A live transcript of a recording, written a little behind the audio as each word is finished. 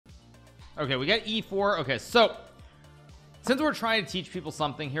Okay, we got e4. Okay, so since we're trying to teach people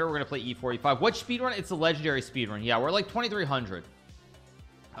something here, we're gonna play e4, e5. What speed run? It's a legendary speed run. Yeah, we're like 2300.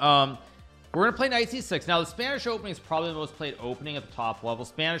 We're gonna play knight c6. Now the Spanish opening is probably the most played opening at the top level.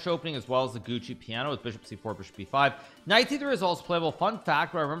 Spanish opening as well as the Gucci piano with bishop c4, bishop b5. Knight c3 is also playable. Fun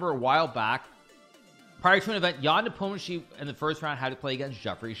fact, but I remember a while back, prior to an event, Jan Nepomucci in the first round had to play against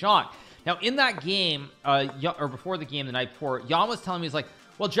Jeffrey Jean. Now in that game, or before the game the night before, Jan was telling me, he's like,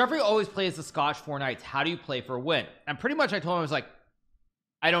 well, Jeffrey always plays the Scotch 4 knights. How do you play for a win? And pretty much I told him, I was like,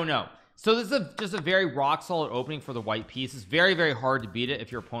 I don't know. So this is just a very rock solid opening for the white piece. It's very, very hard to beat it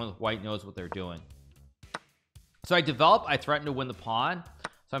if your opponent with white knows what they're doing. So I threatened to win the pawn.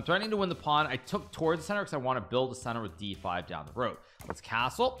 So I'm threatening to win the pawn. I took towards the center because I want to build the center with d5 down the road. Let's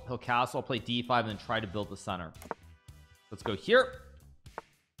castle. He'll castle. I'll play d5 and then try to build the center. Let's go here.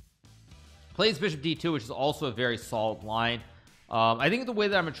 Plays bishop d2, which is also a very solid line. I think the way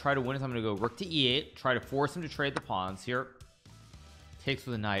that I'm gonna try to win is I'm gonna go rook to e8, try to force him to trade the pawns here. Takes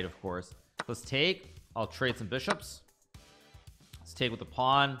with a knight, of course. Let's take. I'll trade some bishops. Let's take with the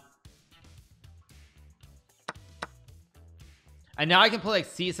pawn. And now I can play like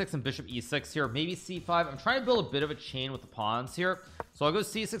c6 and bishop e6 here, maybe c5. I'm trying to build a bit of a chain with the pawns here, so I'll go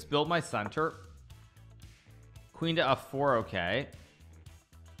c6, build my center. Queen to f4. Okay,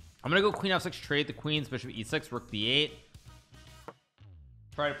 I'm gonna go queen f6, trade the queens, bishop e6, rook b8.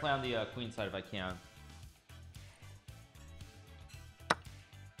 Try to play on the queen side if I can.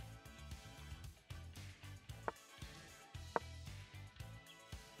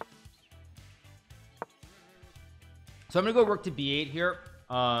 So I'm gonna go rook to b8 here.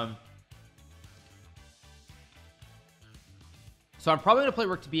 So I'm probably gonna play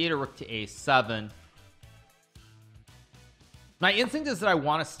rook to b8 or rook to a7. My instinct is that I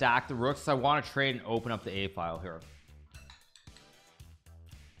want to stack the rooks. I want to trade and open up the a file here.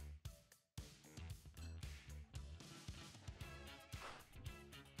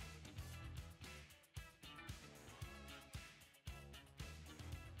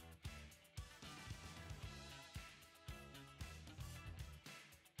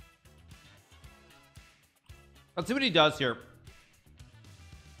 Let's see what he does here.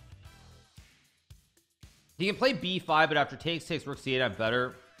 He can play b5, but after takes rook c8, I'm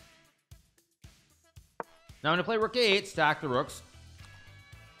better. Now I'm gonna play rook a8, stack the rooks.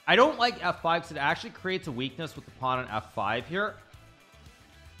 I don't like f5 because it actually creates a weakness with the pawn on f5 here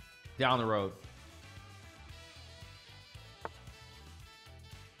down the road.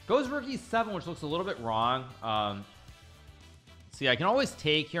 Goes rook e7, which looks a little bit wrong. See, I can always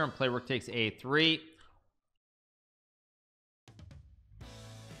take here and play rook takes a3.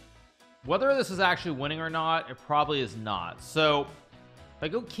 Whether this is actually winning or not, it probably is not. So if I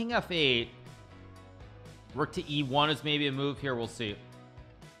go king f8, rook to e1 is maybe a move here. We'll see.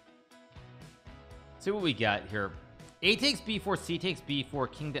 See what we get here. A takes b4, c takes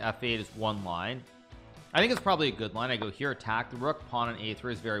b4, king to f8 is one line. I think it's probably a good line. I go here, attack the rook. Pawn on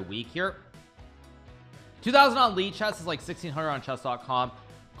a3 is very weak here. 2000 on lead chess is like 1600 on chess.com.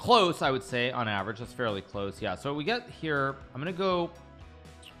 Close, I would say, on average. That's fairly close. Yeah, so we get here. I'm gonna go.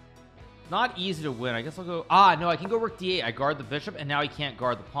 Not easy to win. I guess I'll go. No, I can go rook d8. I guard the bishop, and now he can't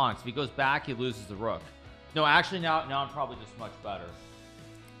guard the pawn. So if he goes back, he loses the rook. No, actually, now I'm probably just much better.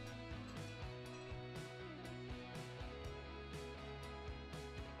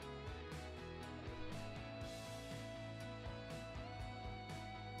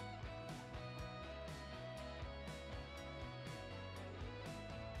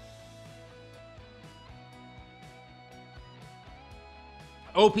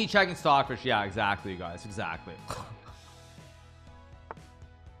 OP checking Stockfish. Yeah, exactly, guys. Exactly.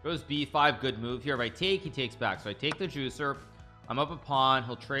 Goes b5. Good move here. If I take, he takes back. So I take the juicer. I'm up a pawn.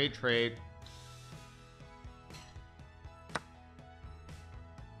 He'll trade.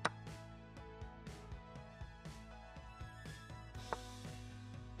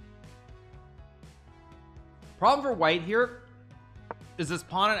 Problem for white here is this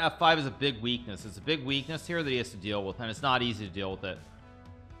pawn on f5 is a big weakness. It's a big weakness here that he has to deal with, and it's not easy to deal with it.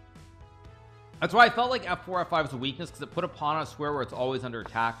 That's why I felt like f4 f5 was a weakness, because it put a pawn on a square where it's always under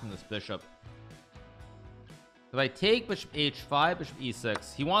attack from this bishop. If I take bishop h5, bishop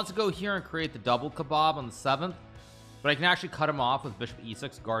e6, he wants to go here and create the double kebab on the 7th, but I can actually cut him off with bishop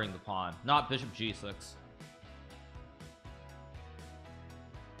e6 guarding the pawn, not bishop g6.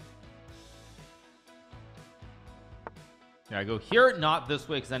 Yeah, I go here, not this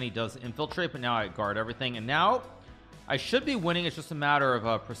way, because then he does infiltrate, but now I guard everything, and now I should be winning. It's just a matter of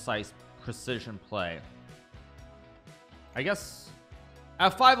a precision play. I guess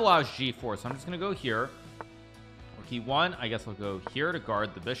f5 allows g4, so I'm just gonna go here. Rook e1. I guess I'll go here to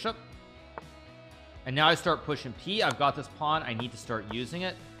guard the bishop. And now I start pushing P. I've got this pawn. I need to start using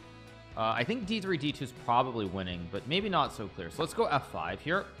it. I think d3 d2 is probably winning, but maybe not so clear. So let's go f5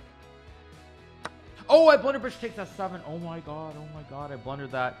 here. Oh, I blundered bishop takes f7. Oh my god, I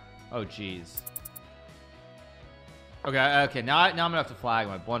blundered that. Oh geez. Okay, now I'm gonna have to flag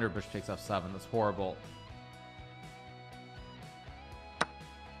my blunder. Bishop takes f7. That's horrible.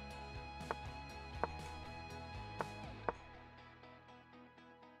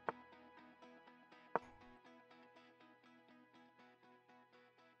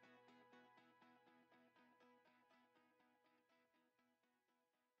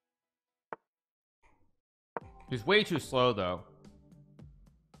 He's way too slow though.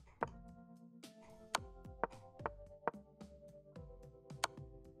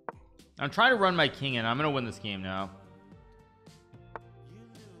 I'm trying to run my king in. I'm gonna win this game now.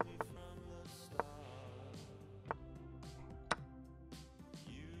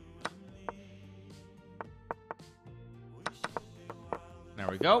 There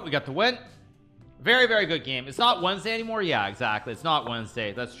we go. We got the win. Very, very good game. It's not Wednesday anymore. Yeah, exactly. It's not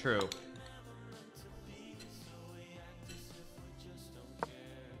Wednesday. That's true.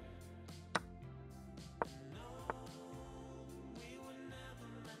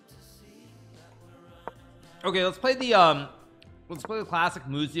 Okay, let's play the classic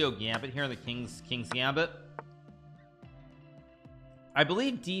Muzio Gambit here in the King's Gambit. I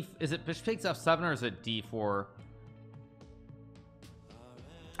believe is it bishop takes f7 or is it d4?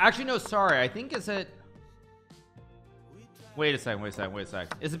 Actually, no, sorry. I think is it. Wait a second.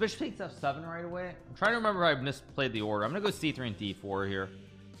 Is it bishop takes f7 right away? I'm trying to remember if I misplayed the order. I'm gonna go c3 and d4 here.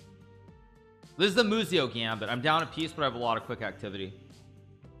 This is the Muzio Gambit. I'm down a piece, but I have a lot of quick activity.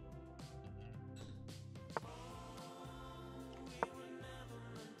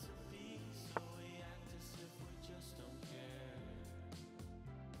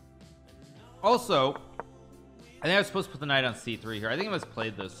 Also, I think I was supposed to put the knight on c3 here. I think I must have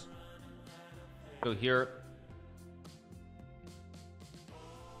played this. Go here.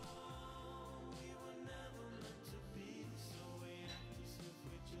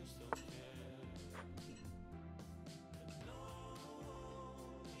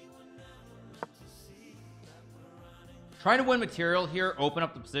 Trying to win material here, open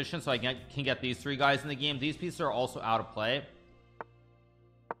up the position so I can get these three guys in the game. These pieces are also out of play.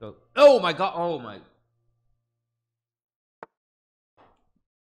 So, oh my god, oh my. All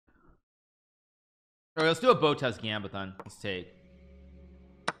right, let's do a Botez Gambit then. Let's take.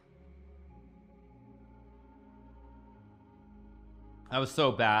 That was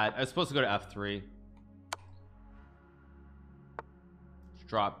so bad. I was supposed to go to f3. Just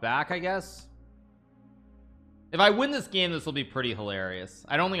drop back, I guess. If I win this game, this will be pretty hilarious.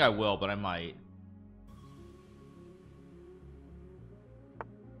 I don't think I will, but I might.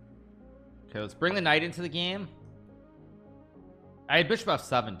 Okay, let's bring the knight into the game. I had bishop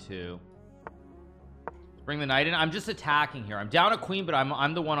f7 too. Let's bring the knight in. I'm just attacking here. I'm down a queen, but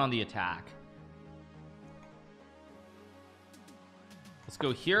I'm the one on the attack. Let's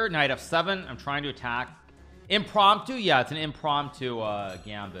go here. Knight f7. I'm trying to attack. Impromptu? Yeah, it's an impromptu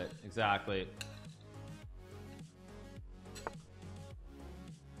gambit. Exactly.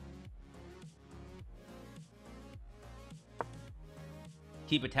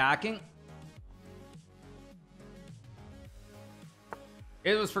 Keep attacking.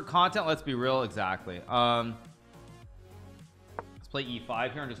 It was for content, let's be real. Exactly. Let's play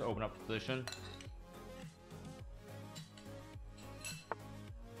e5 here and just open up the position.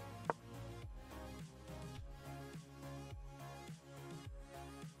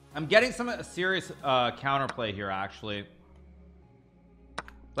 I'm getting some serious counterplay here actually.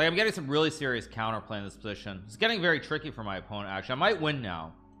 Like I'm getting some really serious counterplay in this position. It's getting very tricky for my opponent actually. I might win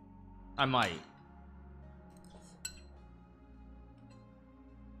now. I might.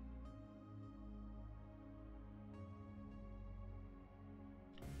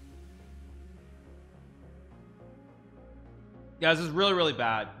 Yeah, this is really, really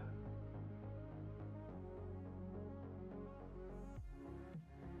bad.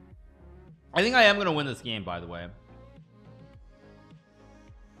 I think I am going to win this game, by the way.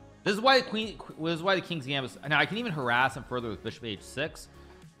 This is why the King's Gambit. Now I can even harass him further with bishop h6.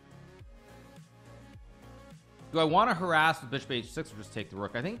 Do I want to harass with bishop h6 or just take the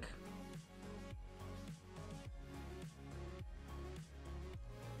rook? I think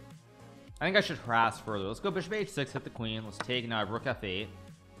I should harass further. Let's go bishop h6, hit the queen. Let's take. Now I have rook f8.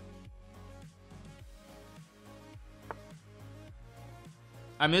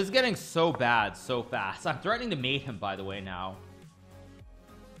 I mean, this is getting so bad so fast. I'm threatening to mate him, by the way. Now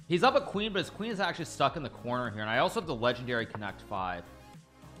he's up a queen, but his queen is actually stuck in the corner here, and I also have the legendary connect 5.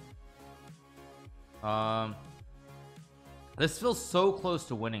 This feels so close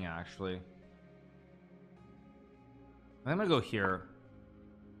to winning, actually. I'm gonna go here.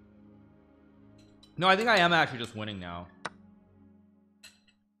 No, I think I am actually just winning now.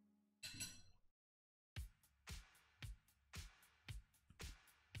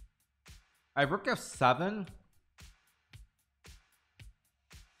 I have rook f7.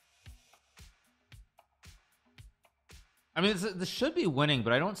 I mean, this should be winning,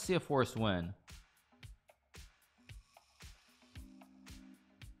 but I don't see a forced win.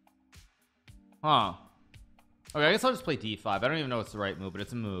 Huh. Okay, I guess I'll just play d5. I don't even know it's the right move, but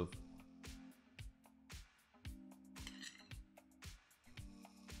it's a move.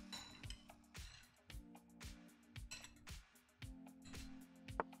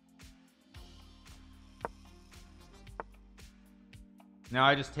 Now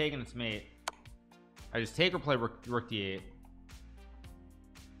I just take and its mate. I just take or play rook d8.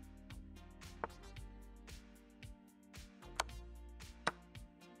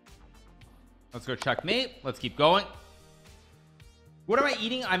 Let's go checkmate. Let's keep going. What am I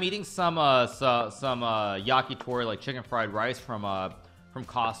eating? I'm eating some yakitori, like chicken fried rice from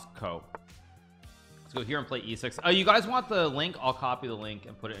Costco. Let's go here and play e6. Oh, you guys want the link? I'll copy the link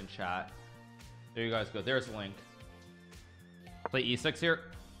and put it in chat. There you guys go. There's the link. Play e6 here.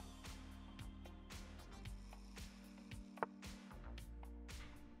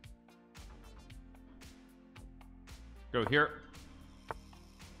 Go here.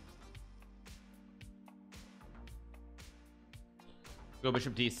 Go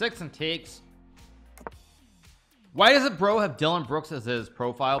bishop d6 and takes. Why does it bro have Dylan Brooks as his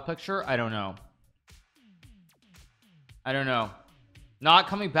profile picture? I don't know. I don't know. Not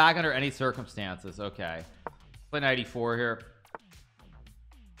coming back under any circumstances. Okay, play knight e4 here.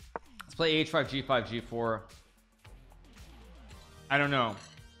 Let's play h5 g5 g4. I don't know.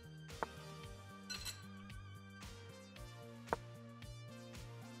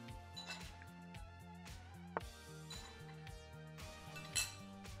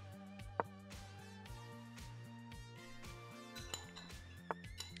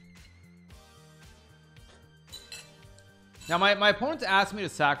 Now my opponent's asked me to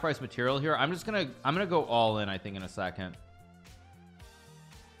sacrifice material here. I'm gonna go all in, I think, in a second.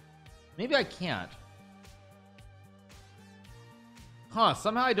 Maybe I can't. Huh,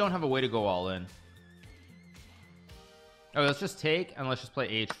 somehow I don't have a way to go all in. Oh, let's just take and let's just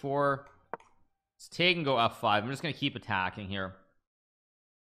play h4. Let's take and go f5. I'm just gonna keep attacking here.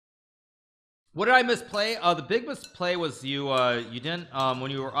 What did I misplay? The big misplay was you didn't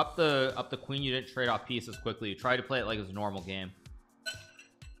when you were up the queen, you didn't trade off pieces quickly. You tried to play it like it was a normal game.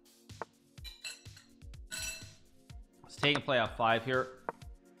 Let's take and play f5 here.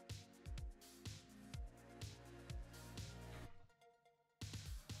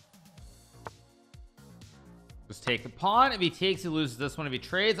 Just take the pawn. If he takes, he loses this one. If he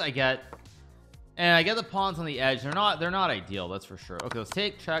trades, I get the pawns on the edge. They're not ideal, that's for sure. Okay, let's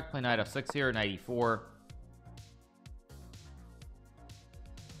take, check, play knight f6 here, knight e4.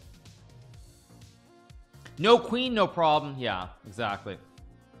 No queen, no problem. Yeah, exactly.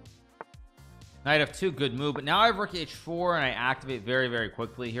 Knight f2, good move. But now I have rook h4 and I activate very, very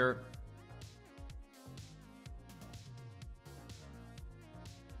quickly here.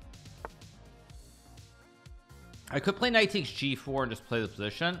 I could play knight takes g4 and just play the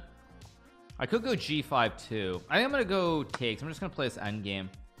position. I could go g5 too. I think I'm gonna go takes. I'm just gonna play this endgame.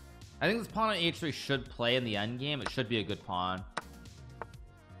 I think this pawn on h3 should play in the endgame. It should be a good pawn.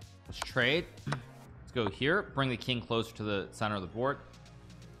 Let's trade. Let's go here. Bring the king closer to the center of the board.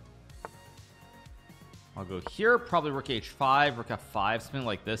 I'll go here. Probably rook h5, rook f5, something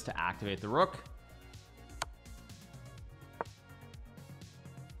like this to activate the rook.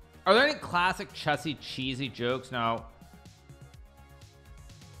 Are there any classic chessy cheesy jokes now?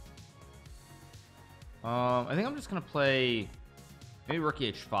 I think I'm just gonna play maybe rook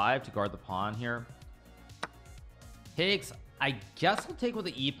h5 to guard the pawn here. Takes. I guess we'll take with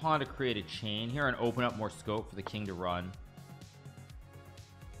the e pawn to create a chain here and open up more scope for the king to run.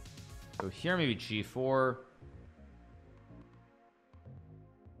 So here maybe g4.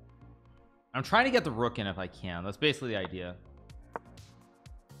 I'm trying to get the rook in if I can. That's basically the idea.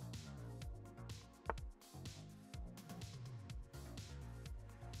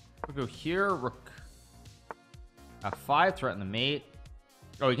 We'll go here, rook f5, threaten the mate.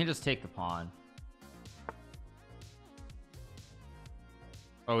 Oh, you can just take the pawn.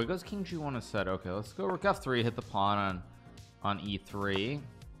 Oh, he goes king g1 instead. Okay, let's go rook f3, hit the pawn on e3.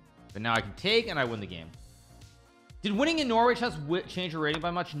 But now I can take and I win the game. Did winning in Norway chess change your rating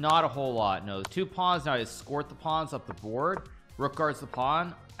by much? Not a whole lot. No, the two pawns now I escort the pawns up the board. Rook guards the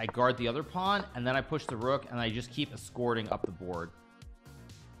pawn, I guard the other pawn, and then I push the rook, and I just keep escorting up the board.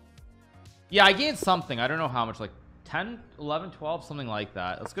 Yeah, I gained something. I don't know how much, like 10, 11, 12, something like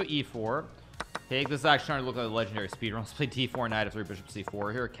that. Let's go e4. Take this is actually starting to look like a legendary speedrun. Let's play d4, knight f3, bishop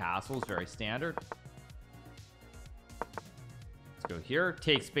c4 here. Castles, very standard. Let's go here.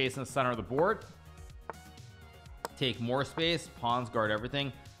 Take space in the center of the board. Take more space. Pawns guard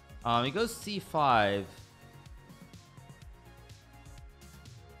everything. He goes c5.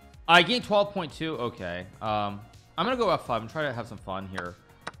 I gained 12.2. Okay. I'm gonna go f5 and try to have some fun here.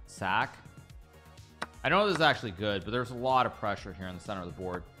 Sack. I know this is actually good, but there's a lot of pressure here in the center of the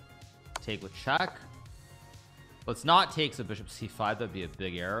board. Take with check. Let's not take, so bishop c5. That'd be a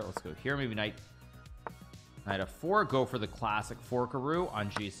big error. Let's go here. Maybe knight f4. Go for the classic Hikaru on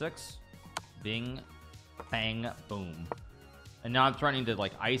g6. Bing, bang, boom. And now I'm threatening to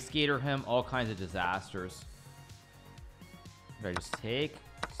like ice skater him. All kinds of disasters. I just take.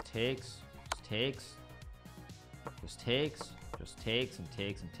 Just takes. Just takes. Just takes. Just takes and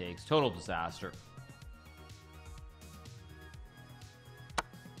takes and takes. Total disaster.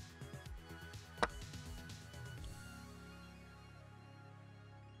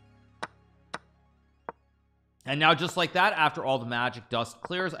 And now just like that, after all the magic dust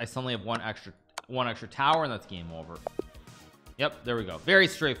clears, I suddenly have one extra tower, and that's game over. Yep, there we go. Very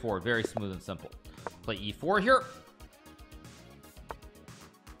straightforward, very smooth and simple. Play e4 here.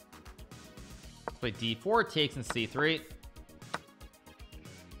 Play d4, takes in c3.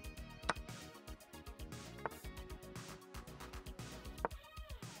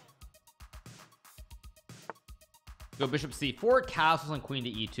 Go bishop c4, castles and queen to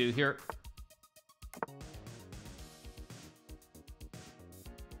e2 here.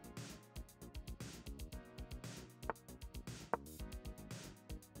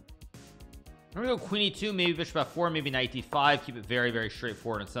 I'm gonna go queen e2, maybe bishop f4, maybe knight d5. Keep it very, very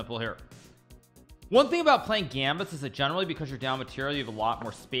straightforward and simple here. One thing about playing gambits is that generally, because you're down material, you have a lot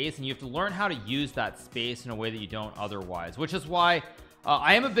more space, and you have to learn how to use that space in a way that you don't otherwise, which is why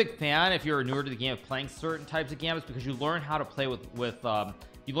I am a big fan, if you're newer to the game, of playing certain types of gambits, because you learn how to play with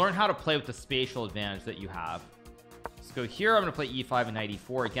the spatial advantage that you have. Let's go here. I'm going to play e5 and knight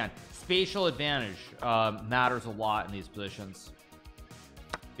e4. Again, spatial advantage matters a lot in these positions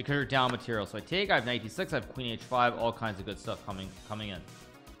because you're down material. So I take, I have knight d6, I have queen h5, all kinds of good stuff coming in.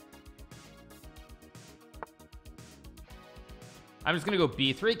 I'm just going to go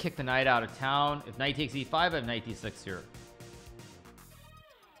b3, kick the knight out of town. If knight takes e5, I have knight d6 here.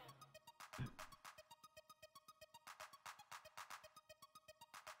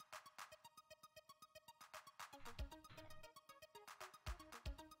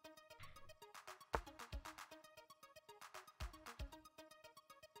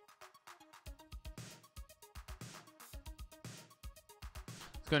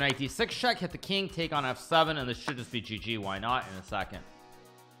 Go knight d6 check, hit the king, take on f7, and this should just be GG. Why not in a second?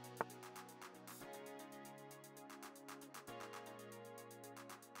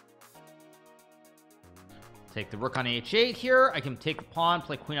 Take the rook on h8 here. I can take the pawn,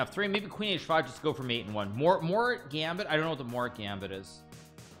 play queen f3, maybe queen h5, just go for mate in one. More gambit. I don't know what the more gambit is.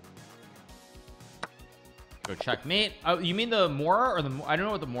 Go checkmate. Oh, you mean the more or the? I don't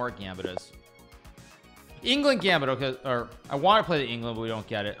know what the more gambit is. England gambit. Okay, or I want to play the England, but we don't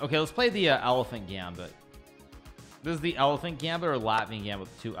get it. Okay, let's play the elephant gambit. This is the elephant gambit or Latvian gambit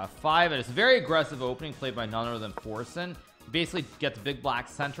with 2f5, and it's a very aggressive opening played by none other than Forsen. You basically get the big black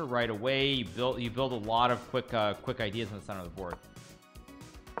center right away. You build a lot of quick ideas in the center of the board.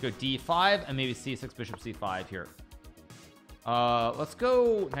 Go d5 and maybe c6, bishop c5 here. Let's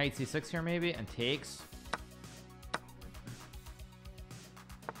go knight c6 here maybe, and takes.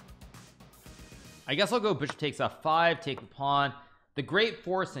 I guess I'll go bishop takes f5, take the pawn. The great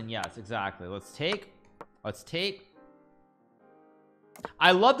Forsen, yes, exactly. Let's take.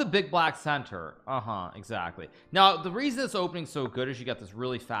 I love the big black center. Exactly. Now the reason this opening's so good is you got this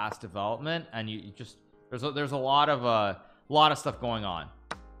really fast development, and you just there's a lot of stuff going on.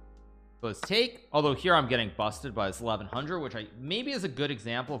 So let's take. Although here I'm getting busted by this 1100, which maybe is a good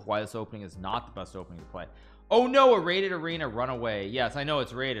example of why this opening is not the best opening to play. Oh no, a rated arena, run away. Yes, I know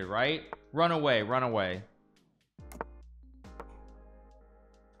it's rated, right? Run away, run away.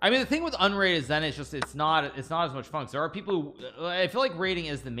 I mean, the thing with unrated is then it's not as much fun. There are people who, I feel like rating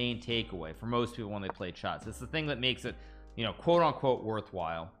is the main takeaway for most people when they play chess. It's the thing that makes it, you know, quote unquote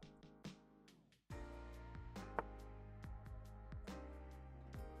worthwhile.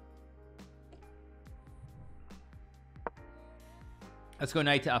 Let's go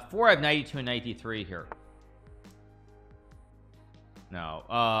knight to f4. I have knight e2 and knight d3 here. No,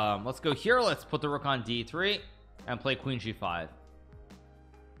 let's go here. Let's put the rook on d3. and play queen g5.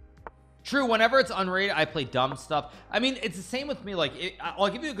 True, whenever it's unrated I play dumb stuff. I mean, it's the same with me. Like I'll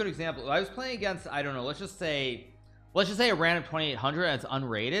give you a good example. I was playing against, I don't know, let's just say a random 2800 and it's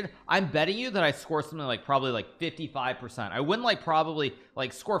unrated. I'm betting you that I score something like probably like 55%. I wouldn't like probably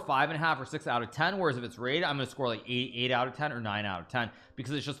like score 5.5 or 6 out of 10, whereas if it's rated I'm gonna score like 8 out of 10 or 9 out of 10,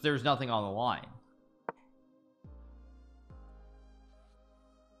 because it's just there's nothing on the line.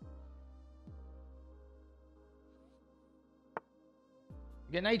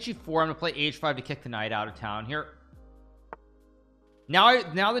 Get knight g4. I'm gonna play h5 to kick the knight out of town here. Now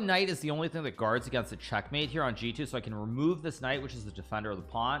the knight is the only thing that guards against a checkmate here on g2, so I can remove this knight, which is the defender of the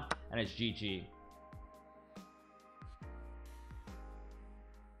pawn, and it's GG.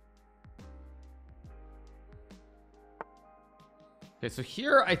 Okay, so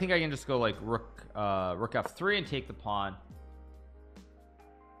here I think I can just go like rook f3 and take the pawn.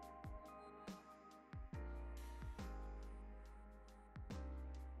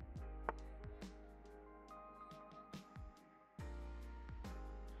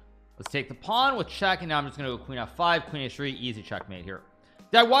 Let's take the pawn with check, and now I'm just gonna go queen f5, queen h3, easy checkmate here.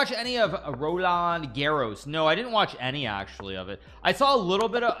 Did I watch any of Roland Garros? No, I didn't watch any actually of it. I saw a little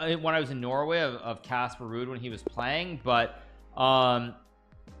bit of when I was in Norway of Casper Ruud when he was playing, but I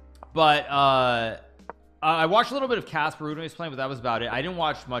watched a little bit of Casper Ruud when he was playing, but that was about it. I didn't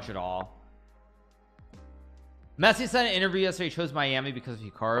watch much at all. Messi said in an interview yesterday he chose Miami because of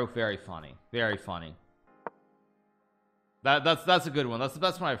Hikaru. Very funny, very funny. That's a good one. That's the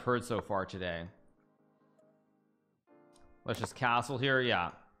best one I've heard so far today. Let's just castle here.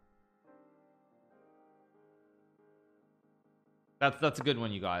 Yeah, that's a good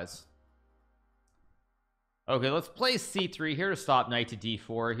one, you guys. Okay, let's play c3 here to stop knight to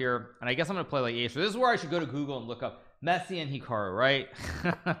d4 here, and I guess I'm gonna play like a3. This is where I should go to Google and look up Messi and Hikaru, right?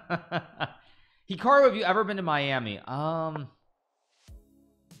 Hikaru, have you ever been to Miami?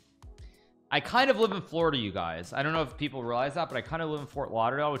 I kind of live in Florida, you guys. I don't know if people realize that, but I kind of live in Fort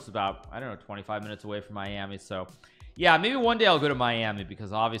Lauderdale, which is about, I don't know, 25 minutes away from Miami. So yeah, maybe one day I'll go to Miami,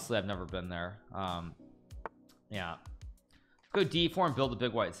 because obviously I've never been there. Yeah, let's go d4 and build a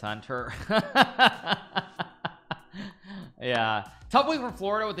big white center. Yeah, tough week for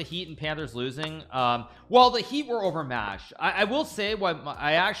Florida with the Heat and Panthers losing. Well, the Heat were overmatched. I will say what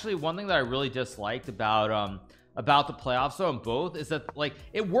one thing that I really disliked about the playoffs though in both is that like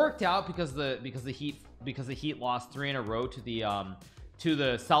it worked out because the Heat lost 3 in a row to the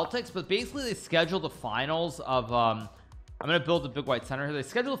Celtics, but basically they scheduled the finals of I'm gonna build a big white center here. They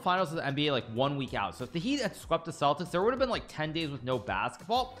scheduled the finals of the NBA like 1 week out, so if the Heat had swept the Celtics there would have been like 10 days with no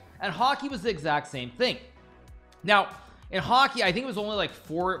basketball, and hockey was the exact same thing. Now in hockey I think it was only like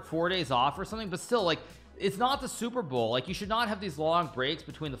four days off or something, but still, like, it's not the Super Bowl. Like, you should not have these long breaks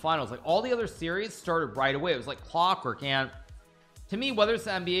between the finals. Like, all the other series started right away. It was like clockwork. And to me, whether it's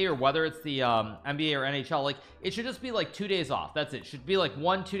the NBA or whether it's the NBA or NHL, like, it should just be like 2 days off. That's it. It should be like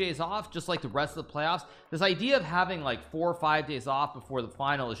 1-2 days off, just like the rest of the playoffs. This idea of having like 4 or 5 days off before the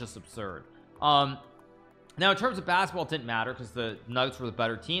final is just absurd. Now in terms of basketball, it didn't matter because the Nuggets were the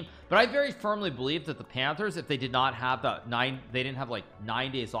better team, but I very firmly believe that the Panthers, if they did not have they didn't have like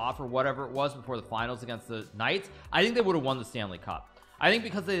 9 days off or whatever it was before the finals against the Knights, I think they would have won the Stanley Cup. I think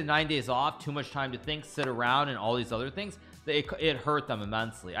because they had 9 days off, too much time to think, sit around, and all these other things, it hurt them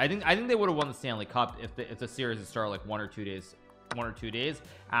immensely. I think they would have won the Stanley Cup if the series had started like 1 or 2 days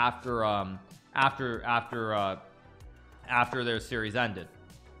after their series ended.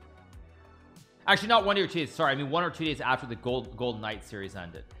 Actually, not 1 or 2 days. Sorry, I mean 1 or 2 days after the Golden Knights series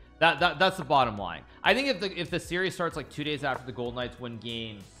ended. That's the bottom line. I think if the series starts like 2 days after the Golden Knights win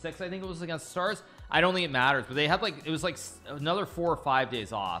Game 6, I think it was against Stars, I don't think it matters. But they had like, it was like another 4 or 5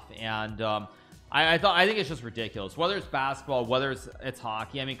 days off, and I think it's just ridiculous. Whether it's basketball, whether it's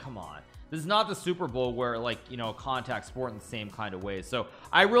hockey, I mean, come on. This is not the Super Bowl where, like, you know, contact sport in the same kind of way. So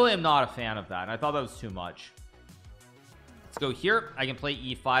I really am not a fan of that, and I thought that was too much. Let's go here. I can play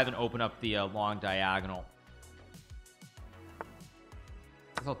e5 and open up the long diagonal.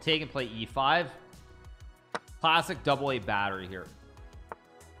 So I'll take and play e5. Classic double A battery here.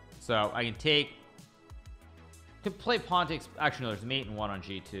 So I can play pawn takes. Actually, no, there's mate and 1 on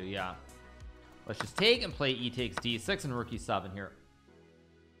g2. Yeah. Let's just take and play e takes d6 and rook e7 here.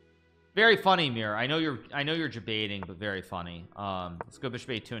 Very funny, Mir. I know you're debating, but very funny. Let's go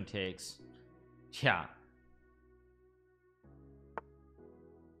bishop a2 and takes. Yeah.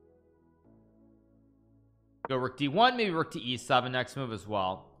 Go rook d1, maybe rook to e7 next move as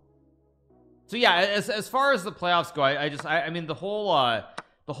well. So yeah, as far as the playoffs go, I mean the whole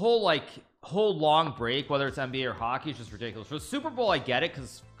like whole long break, whether it's NBA or hockey, is just ridiculous. For the Super Bowl, I get it,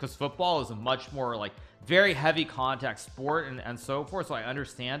 because football is a much more like very heavy contact sport and so forth, so I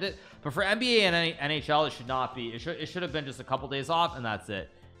understand it. But for NBA and NHL, it should not be. It should have been just a couple days off and that's it.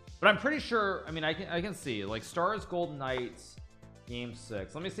 But I'm pretty sure, I mean, I can see like Stars Golden Knights game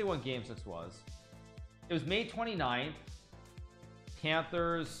 6. Let me see when game 6 was. It was May 29th.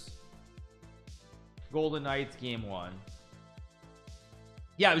 Panthers Golden Knights game 1.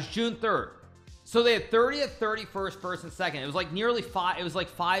 Yeah, it was June 3rd. So they had 30th, 31st, 1st, and 2nd. It was like nearly 5. It was like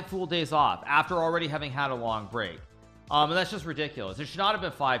 5 full days off after already having had a long break. And that's just ridiculous. It should not have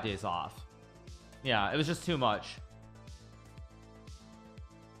been 5 days off. Yeah, it was just too much.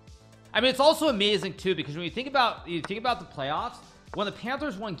 I mean, it's also amazing too, because when you think about the playoffs, when the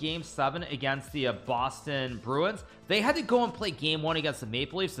Panthers won game 7 against the Boston Bruins, they had to go and play game 1 against the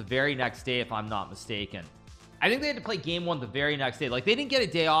Maple Leafs the very next day, if I'm not mistaken. I think they had to play game 1 the very next day. Like, they didn't get a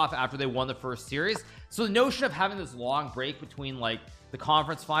day off after they won the first series. So the notion of having this long break between like the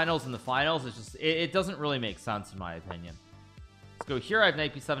conference finals and the finals is just, it doesn't really make sense in my opinion. Let's go here. I have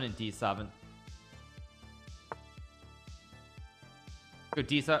knight b7 and d7. Go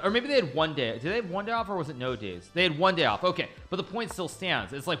d7, or maybe they had 1 day. Did they have 1 day off, or was it no days? They had 1 day off. Okay, but the point still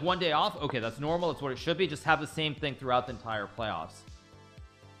stands. It's like 1 day off. Okay, that's normal. That's what it should be. Just have the same thing throughout the entire playoffs.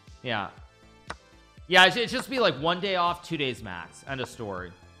 Yeah, it should just be like 1 day off, 2 days max. End of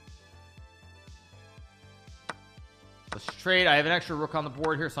story. Let's trade. I have an extra rook on the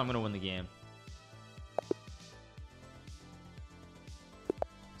board here, so I'm going to win the game.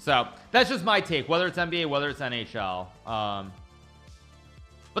 So that's just my take, whether it's NBA, whether it's NHL.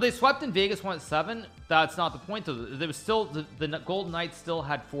 But they swept in Vegas, won at 7. That's not the point though. There was still the Golden Knights still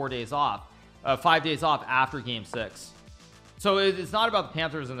had 4 days off, 5 days off after game 6. So it's not about the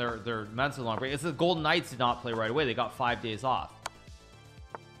Panthers and their immensely long break. It's the Golden Knights did not play right away. They got 5 days off.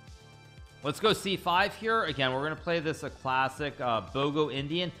 Let's go c5 here. Again, we're going to play this a classic Bogo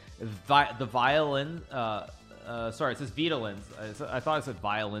Indian, the violin. Sorry, it says Violins. I thought it said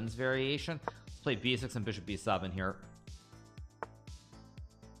violins variation. Let's play b6 and bishop b7 here.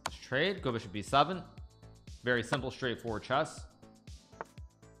 Let's trade. Go bishop b7. Very simple, straightforward chess.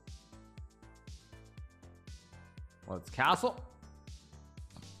 Let's castle.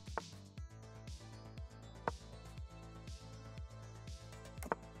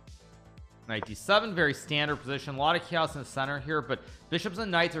 Knight d7, very standard position. A lot of chaos in the center here, but bishops and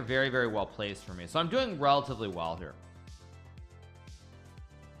knights are very, very well placed for me. So I'm doing relatively well here.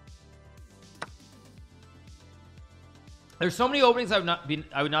 There's so many openings I would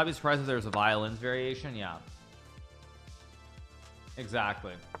not be surprised if there was a violins variation. Yeah,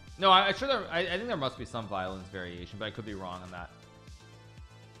 exactly. No, I think there must be some violins variation, but I could be wrong on that.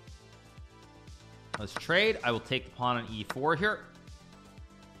 Let's trade. I will take the pawn on e4 here.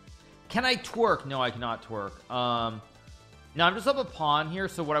 Can I twerk? No, I cannot twerk. Now I'm just up a pawn here,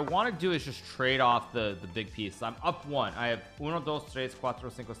 so what I want to do is just trade off the big piece. I'm up 1. I have 1, 2, 3, 4,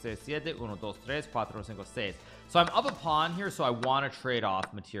 5, 6, 7, 1, 2, 3, 4, 5, 6. So I'm up a pawn here, so I want to trade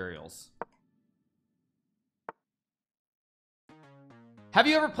off materials. Have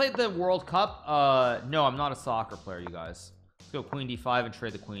you ever played the World Cup? No, I'm not a soccer player, you guys. Let's go queen d5 and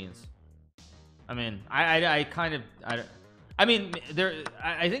trade the queens. I mean, I mean,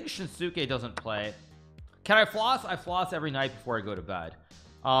 I think Shinsuke doesn't play. Can I floss? I floss every night before I go to bed.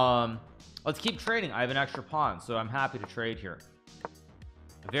 Let's keep trading. I have an extra pawn, so I'm happy to trade here.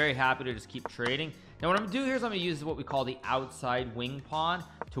 I'm very happy to just keep trading. Now what I'm gonna do here is I'm gonna use what we call the outside wing pawn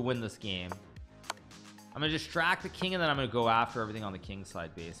to win this game. I'm gonna distract the king, and then I'm gonna go after everything on the king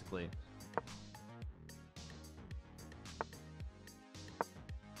side, basically.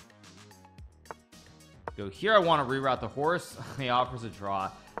 Go here. I want to reroute the horse. He offers a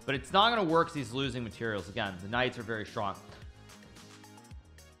draw, but it's not going to work because he's losing materials. Again, the knights are very strong.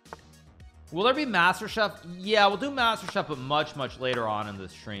 Will there be MasterChef? Yeah, we'll do MasterChef, but much later on in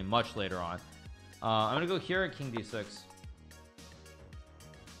this stream. Much later on. I'm going to go here at king d6.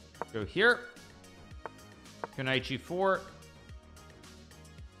 Go here. Go knight g4.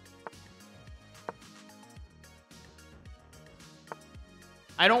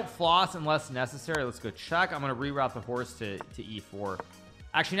 I don't floss unless necessary. Let's go check. I'm going to reroute the horse to e4.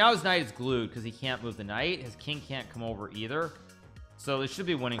 Actually, now his knight is glued because he can't move the knight. His king can't come over either. So this should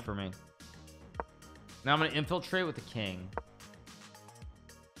be winning for me. Now I'm going to infiltrate with the king.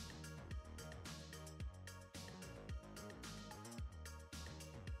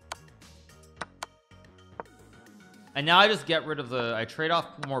 And now I just get rid of the... I trade off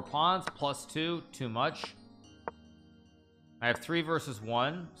more pawns. +2. Too much. I have 3 versus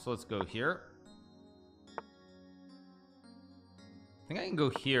 1, so let's go here. think I can go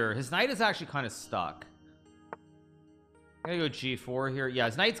here. His knight is actually kind of stuck. I'm gonna go g4 here. Yeah,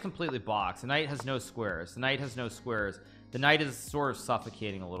 his knight's completely boxed. The knight has no squares. The knight has no squares. The knight is sort of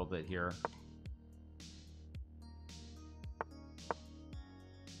suffocating a little bit here.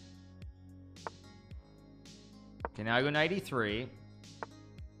 Okay, now I go knight e3,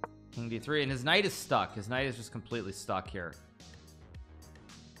 king d3, and his knight is stuck. His knight is just completely stuck here.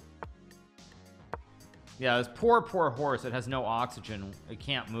 Yeah, this poor horse. It has no oxygen. It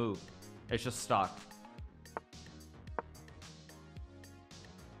can't move. It's just stuck.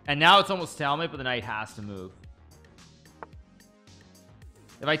 And now it's almost stalemate, but the knight has to move.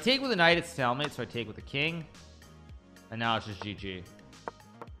 If I take with the knight, it's stalemate, so I take with the king. And now it's just GG.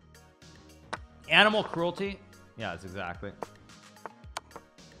 Animal cruelty. Yeah, it's exactly.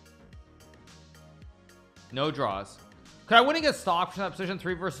 No draws. Could I win against stock from that position?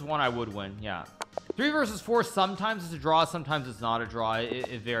 3 versus 1, I would win. Yeah. 3 versus 4, sometimes it's a draw, sometimes it's not a draw.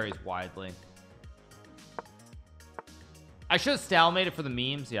 It varies widely. I should have stalemated for the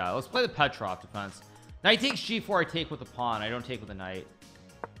memes. Yeah, let's play the Petrov defense. Knight takes g4, I take with the pawn. I don't take with the knight.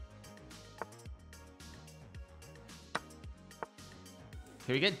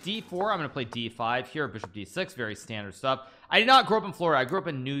 Okay, we get d4. I'm going to play d5 here. Bishop d6, very standard stuff. I did not grow up in Florida. I grew up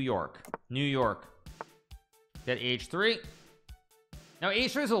in New York. New York. Get h3. Now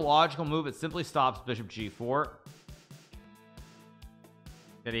h3 is a logical move. It simply stops bishop g4.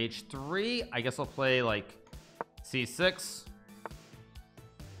 Get h3. I guess I'll play like c6.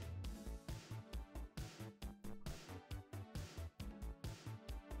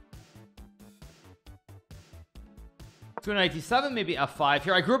 Let's go knight d7, maybe f5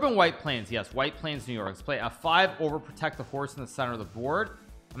 here. I grew up in White Plains. Yes, White Plains, New York. Let's play f5, overprotect the horse in the center of the board.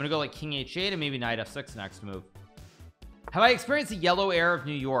 I'm gonna go like king h8 and maybe knight f6 next move. Have I experienced the yellow era of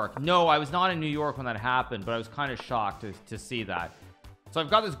New York? No, I was not in New York when that happened, but I was kind of shocked to see that. So I've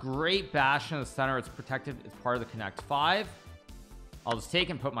got this great bastion in the center. It's protected. It's part of the connect 5. I'll just take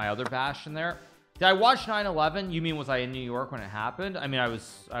and put my other bastion there. Did I watch 9/11? You mean, was I in New York when it happened? I mean, I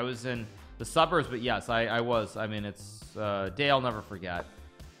was in the suburbs, but yes, I was. I mean, it's a day I'll never forget.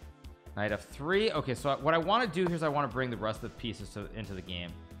 Knight f3. Okay, so what I want to do here is I want to bring the rest of the pieces into the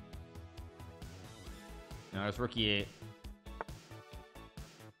game. Now it's rook e8.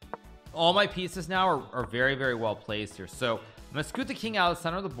 All my pieces now are very, very well placed here. So I'm gonna scoot the king out of the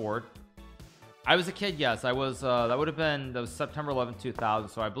center of the board. I was a kid. Yes, I was. That was September 11th 2000.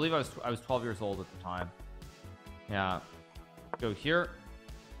 So I believe I was 12 years old at the time. Yeah. Go here.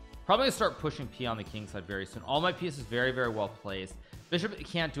 Probably gonna start pushing p on the king side very soon. All my pieces very, very well placed. Bishop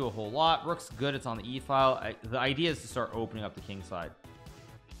can't do a whole lot. Rook's good. It's on the e file. The idea is to start opening up the king side.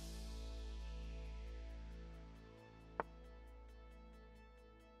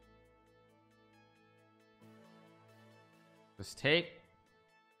 Just take.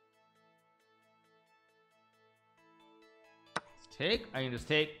 Let's take. I can just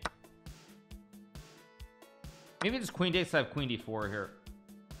take. Maybe just queen takes. I have queen d4 here.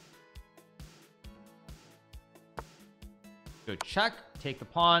 Go check. Take the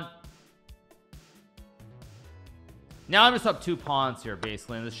pawn. Now I'm just up 2 pawns here,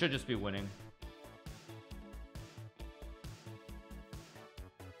 basically, and this should just be winning.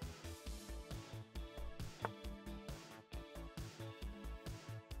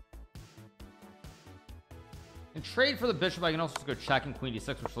 And trade for the bishop. I can also just go check and queen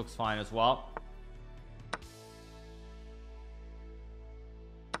d6, which looks fine as well.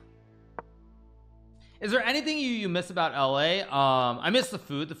 Is there anything you miss about LA? I miss the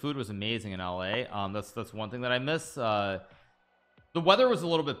food. The food was amazing in LA. That's one thing that I miss. The weather was a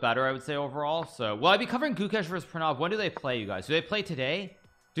little bit better, I would say, overall. So will I be covering Gukesh versus Pranav? When do they play, you guys? Do they play today?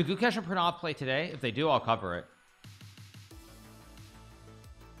 Do Gukesh and Pranav play today? If they do, I'll cover it.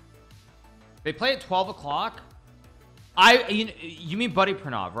 They play at 12 o'clock. You mean Buddy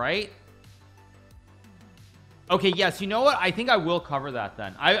Pranav, right? Okay, yes, you know what? I think I will cover that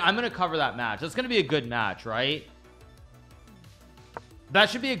then. I'm gonna cover that match. That's gonna be a good match, right? That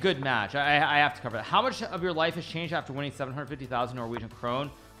should be a good match. I have to cover that. How much of your life has changed after winning 750,000 Norwegian krone?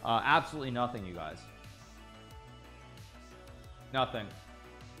 Absolutely nothing, you guys. Nothing.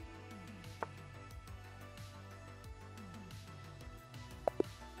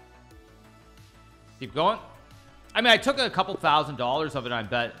 Keep going. I mean, I took a couple $1,000s of it.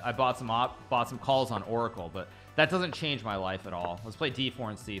 I bought some calls on Oracle, but that doesn't change my life at all. Let's play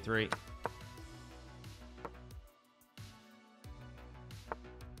d4 and c3.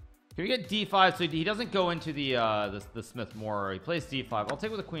 Can we get d5? So he doesn't go into the Smith Moore. He plays d5. I'll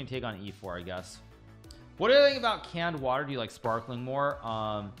take with a queen, take on e4, I guess. What do you think about canned water? Do you like sparkling more?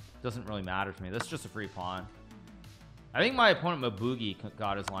 Doesn't really matter to me. This is just a free pawn. I think my opponent Mabugi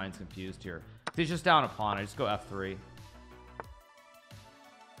got his lines confused here. He's just down a pawn. I just go f3.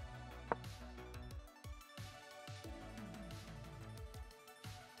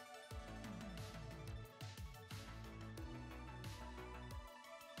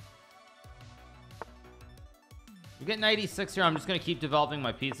 We get 96 here. I'm just going to keep developing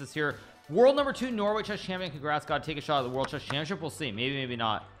my pieces here. World number 2 Norway chess champion. Congrats. Gotta take a shot at the world chess championship. We'll see. Maybe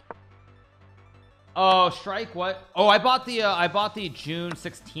not. Oh, strike. What? Oh, I bought the June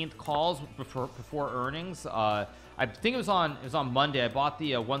 16th calls before earnings. I think it was on Monday. I bought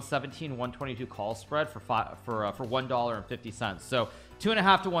the 117 122 call spread for $1.50. So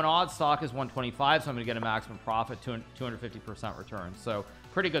 2.5 to 1 odds. Stock is 125, so I'm gonna get a maximum profit, 250% return. So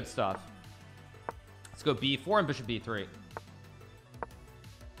pretty good stuff. Let's go b4 and bishop b3.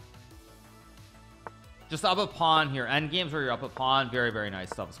 Just up a pawn here. End games where you're up a pawn. Very, very nice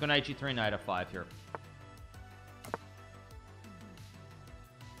stuff. Let's go knight g3, knight f5 here.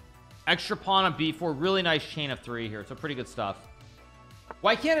 Extra pawn on b4. Really nice chain of 3 here. So pretty good stuff.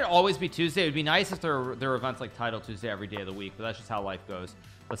 Why can't it always be Tuesday? It would be nice if there are events like Title Tuesday every day of the week, but that's just how life goes.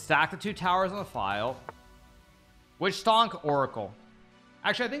 Let's stack the 2 towers on the file. Which stonk? Oracle.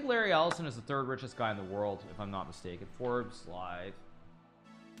 Actually, I think Larry Ellison is the 3rd richest guy in the world, if I'm not mistaken. Forbes Live.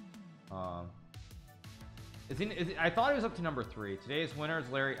 I thought he was up to number 3. Today's winner is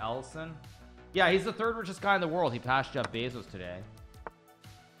Larry Ellison. Yeah, he's the 3rd richest guy in the world. He passed Jeff Bezos today.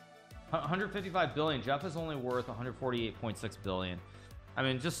 155 billion. Jeff is only worth 148.6 billion. I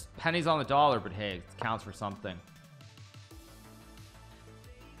mean, just pennies on the dollar, but hey, it counts for something.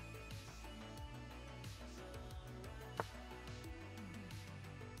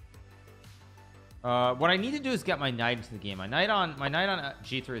 What I need to do is get my knight into the game. My knight on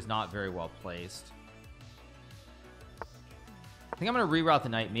g3 is not very well placed. I think I'm gonna reroute the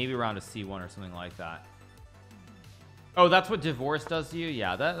knight, maybe around a c1 or something like that. Oh, that's what divorce does to you?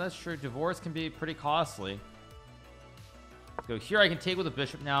 Yeah, that's true. Divorce can be pretty costly. Let's go here. I can take with a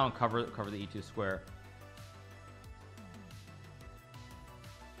bishop now and cover the e2 square.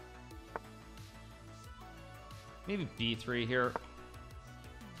 Maybe b3 here.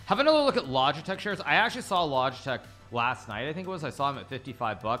 Have another look at Logitech shares. I actually saw Logitech last night. I think it was. I saw them at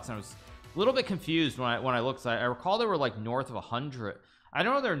 55 bucks, and I was a little bit confused when I looked. I recall they were like north of 100. I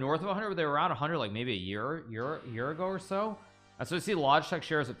don't know if they're north of 100, but they were around 100 like maybe a year ago or so. And so to see Logitech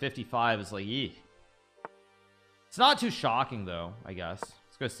shares at 55 is like, eek. It's not too shocking though, I guess.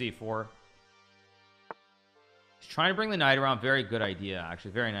 Let's go c4. He's trying to bring the knight around. Very good idea,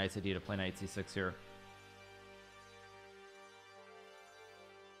 actually. Very nice idea to play knight c6 here.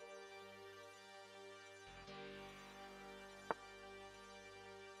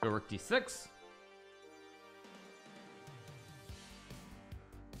 Go rook d6.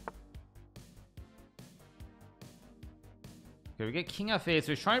 Okay, we get king f8.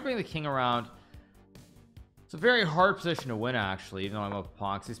 So he's trying to bring the king around. It's a very hard position to win, actually, even though I'm up a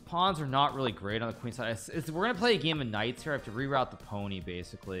pawn, because these pawns are not really great on the queen side. We're gonna play a game of knights here. I have to reroute the pony,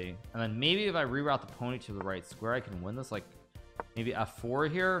 basically, and then maybe if I reroute the pony to the right square, I can win this. Like maybe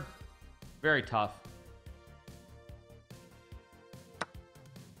f4 here. Very tough.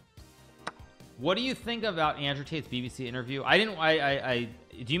 What do you think about Andrew Tate's BBC interview?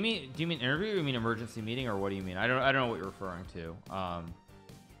 Do you mean interview, or you mean emergency meeting, or what do you mean? I don't know what you're referring to.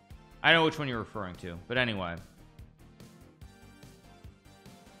 I know which one you're referring to, but anyway.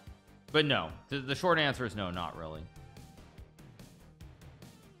 But no, the short answer is no, not really.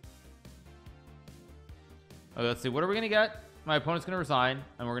 Okay, let's see, what are we gonna get? My opponent's gonna resign,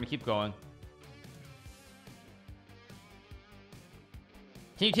 and we're gonna keep going.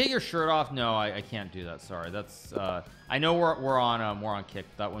 Can you take your shirt off? No, I can't do that. Sorry. That's I know we're on kick.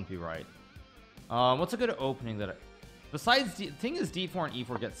 That wouldn't be right. What's a good opening that besides the thing is d4 and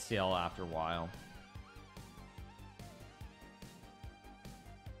e4 get stale after a while.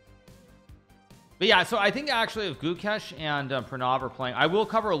 But yeah, so I think actually if Gukesh and Pranav are playing, I will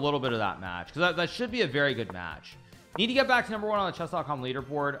cover a little bit of that match because that should be a very good match. Need to get back to #1 on the chess.com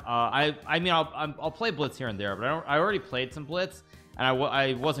leaderboard. I mean I'll play blitz here and there, but I already played some blitz. And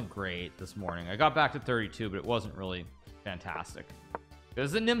I wasn't great this morning. I got back to 32, but it wasn't really fantastic. This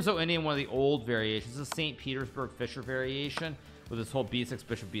is a Nimzo Indian, one of the old variations. This is a St. Petersburg Fisher variation with this whole b6,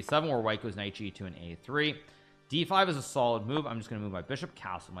 bishop b7, where white goes knight g2 and a3. d5 is a solid move. I'm just going to move my bishop,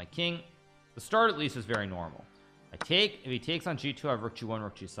 castle my king. The start at least is very normal. I take. If he takes on g2, I have rook g1,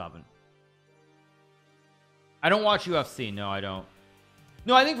 rook g7. I don't watch UFC. No, I don't.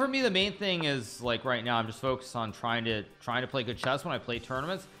 No, I think for me the main thing is like right now I'm just focused on trying to play good chess when I play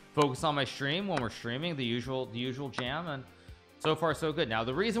tournaments. Focus on my stream when we're streaming, the usual jam, and So far so good. Now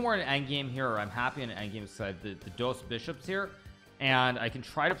the reason we're in an endgame here, or I'm happy in an endgame, is because the dose bishops here, and I can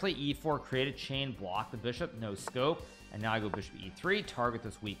try to play e4, create a chain, block the bishop, no scope, and now I go bishop e3, target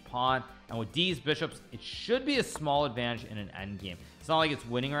this weak pawn, and with these bishops it should be a small advantage in an endgame. It's not like it's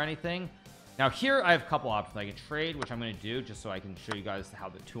winning or anything. Now here I have a couple options. I can trade, which I'm going to do just so I can show you guys how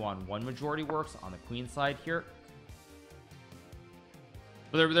the 2-on-1 majority works on the queen side here.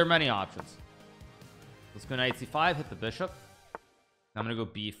 But there are many options. Let's go knight c5, hit the bishop. I'm going to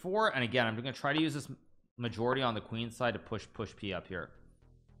go b4, and again I'm going to try to use this majority on the queen side to push p up here.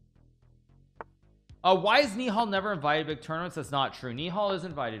 Why is Nihal never invited big tournaments? That's not true. Nihal is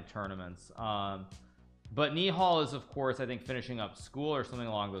invited to tournaments, but Nihal is, of course, I think finishing up school or something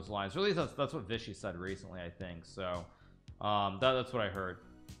along those lines. Or at least that's what Vishy said recently, I think. So that's what I heard.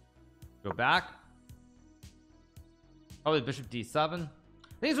 Go back, probably bishop d7.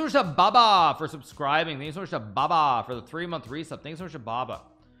 Thanks so much to Baba for subscribing. Thanks so much to Baba for the 3-month resub. Thanks so much to Baba.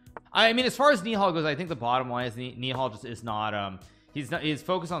 I mean, as far as Nihal goes, I think the bottom line is Nihal just is not he's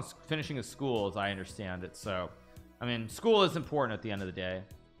focused on finishing his school, as I understand it. So I mean, school is important at the end of the day.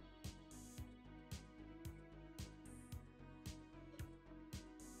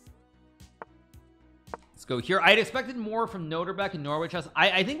 Let's go here. I'd expected more from Noterbeck and Norway chess.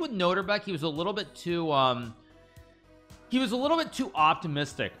 I think with Noterbeck he was a little bit too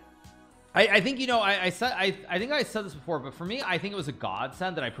optimistic. I think, you know, I think I said this before, but for me I think it was a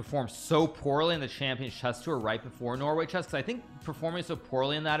godsend that I performed so poorly in the Champions Chess Tour right before Norway Chess, because I think performing so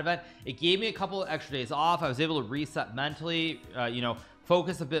poorly in that event, it gave me a couple of extra days off. I was able to reset mentally, you know,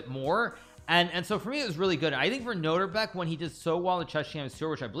 focus a bit more, and so for me it was really good. I think for Noterbeck, when he did so well in the Chess Champions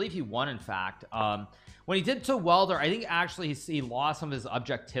Tour, which I believe he won, in fact, when he did so well there, I think actually he lost some of his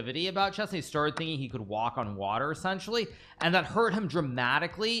objectivity about chess, and he started thinking he could walk on water essentially, and that hurt him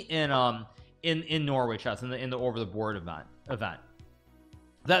dramatically in Norway chess, in the over the board event.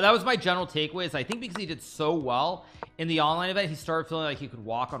 That was my general takeaways. I think because he did so well in the online event, he started feeling like he could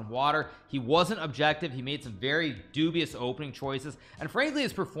walk on water. He wasn't objective. He made some very dubious opening choices, and frankly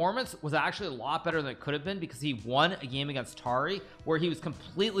his performance was actually a lot better than it could have been, because he won a game against Tari where he was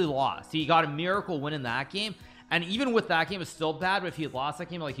completely lost. He got a miracle win in that game, and even with that game it was still bad, but if he had lost that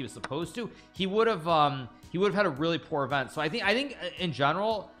game like he was supposed to, he would have had a really poor event. So I think in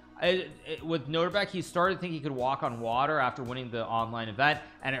general, with Noterbeck, he started thinking he could walk on water after winning the online event,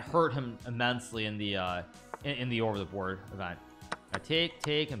 and it hurt him immensely in the over the board event. I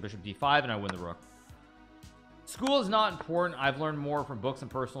take and bishop d5, and I win the rook. School is not important. I've learned more from books and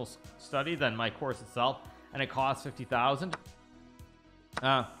personal study than my course itself, and it costs 50,000.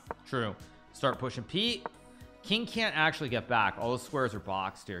 True. Start pushing p. King can't actually get back. All the squares are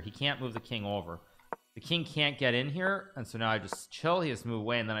boxed here. He can't move the king over. The king can't get in here, and so now I just chill. He has to move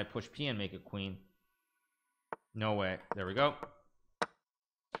away, and then I push p and make it queen. No way. There we go.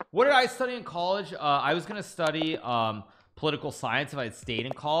 What did I study in college? I was going to study political science. If I had stayed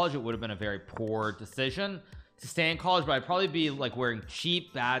in college, it would have been a very poor decision to stay in college, but I'd probably be like wearing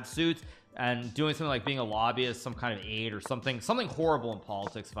cheap bad suits and doing something like being a lobbyist, some kind of aide or something horrible in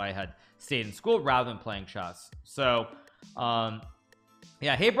politics if I had stayed in school rather than playing chess. So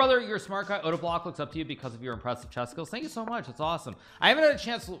yeah, hey brother, you're a smart guy. Otoblock looks up to you because of your impressive chess skills. Thank you so much. That's awesome. I haven't had a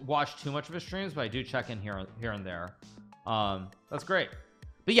chance to watch too much of his streams, but I do check in here and there. That's great.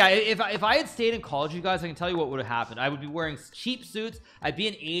 But yeah, if I had stayed in college, you guys, I can tell you what would have happened. I would be wearing cheap suits. I'd be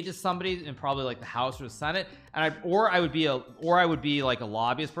an aide to somebody in probably like the House or the Senate, and I would be like a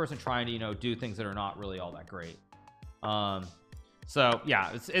lobbyist person trying to, you know, do things that are not really all that great. So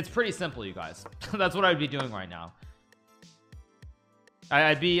yeah, it's pretty simple, you guys. That's what I'd be doing right now.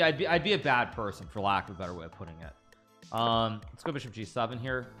 I'd be a bad person, for lack of a better way of putting it. Let's go bishop g7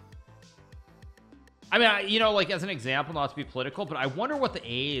 here. I mean, you know, like as an example, not to be political, but I wonder what the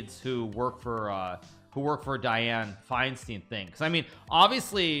aides who work for Dianne Feinstein think. Because I mean,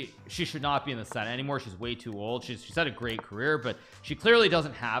 obviously she should not be in the Senate anymore. She's way too old. She's had a great career, but she clearly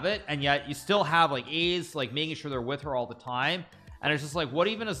doesn't have it, and yet you still have like aides like making sure they're with her all the time. And it's just like, what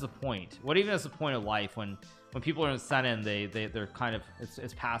even is the point? What even is the point of life when people are in the Senate and they're kind of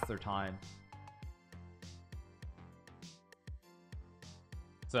it's past their time?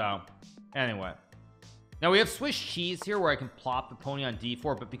 So anyway, now we have Swiss cheese here where I can plop the pony on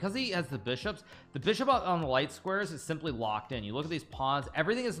d4, but because he has the bishop on the light squares is simply locked in. You look at these pawns,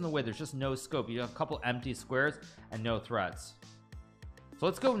 everything is in the way. There's just no scope. You have a couple empty squares and no threats. So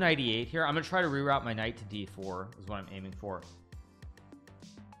let's go knight e8 here. I'm gonna try to reroute my knight to d4 is what I'm aiming for.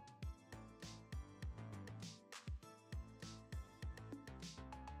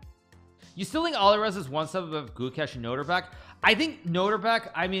 You still think Alirez is one step above Gukesh and Noterbeck? I think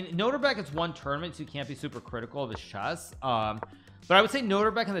Noterbeck, I mean, Noterbeck is one tournament, so you can't be super critical of his chess. But I would say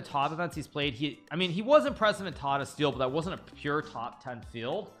Noterbeck in the top events he's played, I mean, he was impressive in Tata Steel, but that wasn't a pure top 10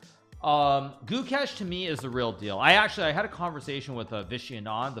 field. Gukesh to me is the real deal. I had a conversation with Vishy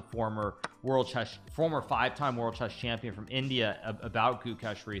Anand, the former 5-time world chess champion from India, about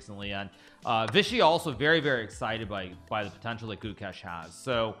Gukesh recently, and Vishy also very, very excited by the potential that Gukesh has.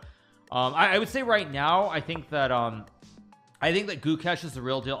 So I would say right now, I think that Gukesh is the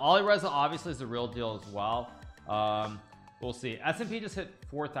real deal. Alireza obviously is the real deal as well. We'll see. S&P just hit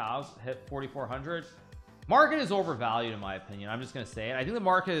 4,000, hit 4,400. Market is overvalued in my opinion. I'm just gonna say it. I think the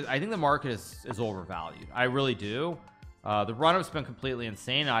market is overvalued. I really do. The run-up's been completely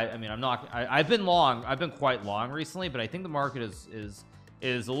insane. I mean, I've been quite long recently, but I think the market is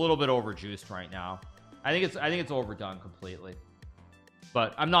a little bit overjuiced right now. I think it's overdone completely,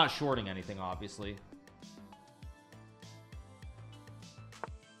 but I'm not shorting anything, obviously.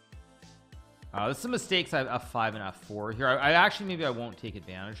 There's some mistakes. I have F5 and F4 here. I actually, maybe I won't take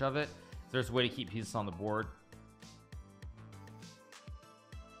advantage of it. There's a way to keep pieces on the board.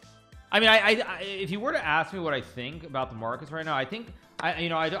 I mean, if you were to ask me what I think about the markets right now, I think I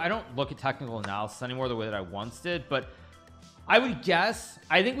don't look at technical analysis anymore the way that I once did, but I would guess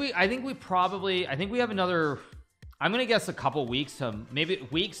I think we have another, I'm gonna guess a couple weeks to maybe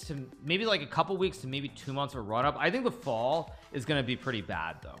like a couple weeks to maybe 2 months of run up. I think the fall is going to be pretty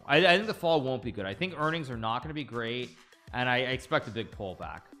bad though. I think the fall won't be good. I think earnings are not going to be great, and I expect a big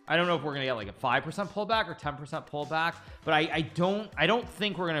pullback. I don't know if we're going to get like a 5% pullback or 10% pullback, but I don't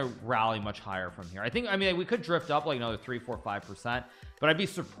think we're going to rally much higher from here. I mean we could drift up like another 3, 4, 5%, but I'd be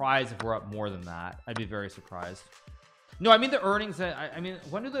surprised if we're up more than that. I'd be very surprised. No, I mean the earnings. I mean,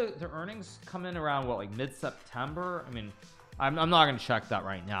 when do the earnings come in? Around what, like mid-September? I mean, I'm not going to check that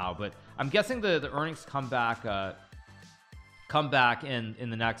right now, but I'm guessing the earnings come back in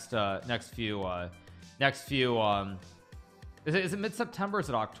the next few. Is it mid-September? Is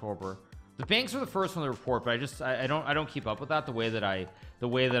it October? The banks are the first one to report, but I don't keep up with that the way that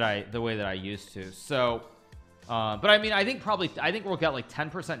I used to. So. But I mean, I think we'll get like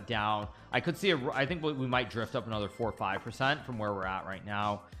 10% down. I could see I think we might drift up another 4 or 5% from where we're at right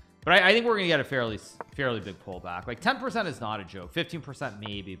now, but I think we're gonna get a fairly big pullback. Like 10% is not a joke, 15%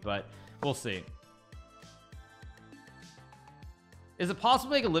 maybe, but we'll see. Is it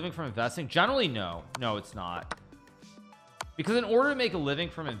possible to make a living from investing? Generally no, it's not, because in order to make a living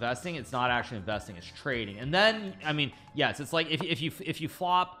from investing, it's not actually investing, it's trading. And then I mean, yes, it's like if you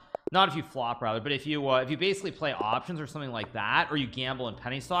flop, not if you flop rather, but if you basically play options or something like that, or you gamble in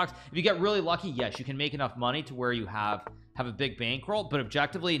penny stocks, if you get really lucky, yes, you can make enough money to where you have a big bankroll. But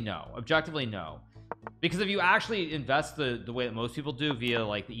objectively no, because if you actually invest the way that most people do via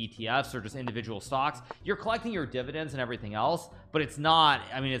like the ETFs or just individual stocks, you're collecting your dividends and everything else, but it's not,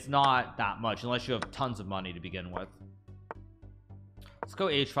 I mean, it's not that much unless you have tons of money to begin with. Let's go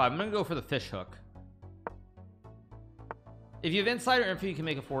H5. I'm gonna go for the fish hook. If you have insider info, you can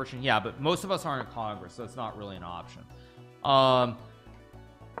make a fortune. Yeah, but most of us aren't in Congress, so it's not really an option.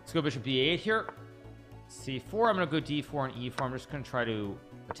 Let's go bishop b8 here. C4. I'm gonna go d4 and e4. I'm just gonna try to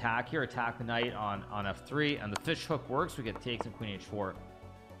attack here, attack the knight on f3, and the fish hook works. We get takes and queen h4.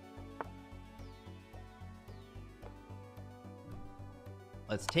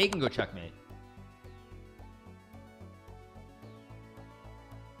 Let's take and go checkmate.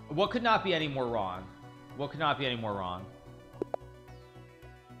 What could not be any more wrong? What could not be any more wrong?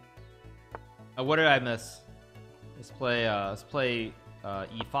 What did I miss? Let's play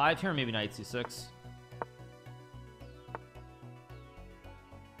e5 here, maybe knight c6.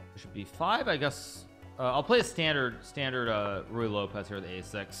 Bishop b5, I guess. I'll play a standard Ruy Lopez here with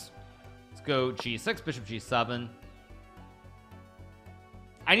a6. Let's go g6, bishop g7.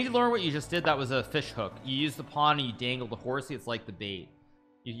 I need to learn what you just did. That was a fish hook. You use the pawn and you dangle the horsey. It's like the bait.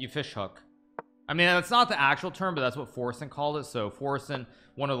 You fish hook. I mean, that's not the actual term, but that's what Forsen called it. So Forsen,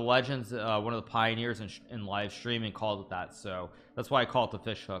 one of the legends, one of the pioneers in live streaming, called it that. So that's why I call it the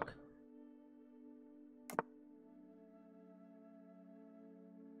fish hook.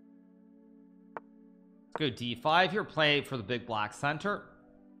 Let's go d5 here. Play for the big black center.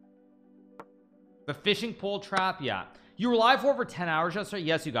 The fishing pole trap. Yeah, you were live for over 10 hours yesterday.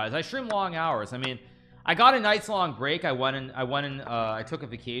 Yes, you guys. I stream long hours. I mean, I got a night's long break. I took a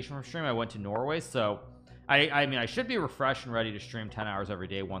vacation from stream. I went to Norway, so I mean, I should be refreshed and ready to stream 10 hours every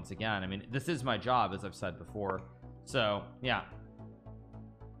day once again. I mean, this is my job, as I've said before. So yeah,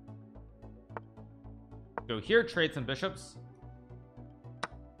 go here, trade some bishops.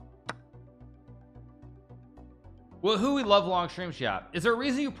 Well, who we love long streams? Yeah, is there a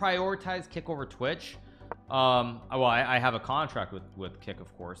reason you prioritize kick over Twitch? Well, I have a contract with Kick,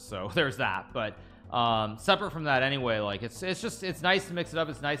 of course, so there's that. But separate from that anyway, like it's nice to mix it up.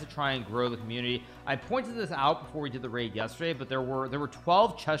 It's nice to try and grow the community. I pointed this out before we did the raid yesterday, but there were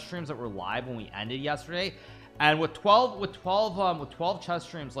 12 chess streams that were live when we ended yesterday, and with 12 chess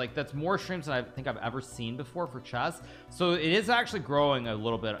streams, like that's more streams than I think I've ever seen before for chess. So it is actually growing a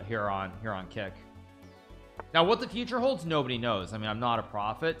little bit here on Kick. Now what the future holds, nobody knows. I mean, I'm not a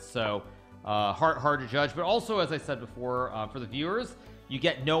prophet, so hard to judge. But also, as I said before, for the viewers, you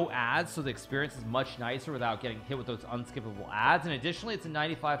get no ads, so the experience is much nicer without getting hit with those unskippable ads. And additionally, it's a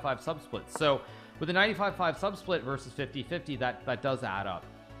 95-5 sub split, so with a 95-5 sub split versus 50-50, that does add up.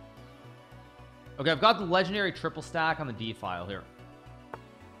 Okay, I've got the legendary triple stack on the D file here.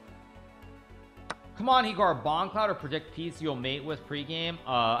 Come on, Hikaru, Bomb Cloud or predict piece you'll mate with pregame.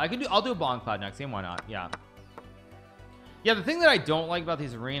 I'll do a Bomb Cloud next game. Why not? Yeah. The thing that I don't like about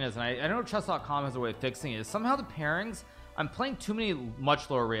these arenas, and I know chess.com has a way of fixing it, is somehow the pairings, I'm playing too many much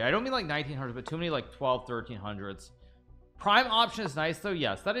lower rate. I don't mean like 1900s, but too many like 12 1300s. Prime option is nice though.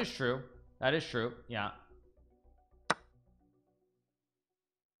 Yes, that is true. That is true. Yeah,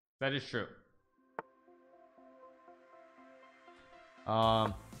 that is true.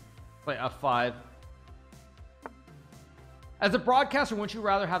 Play F5. As a broadcaster, wouldn't you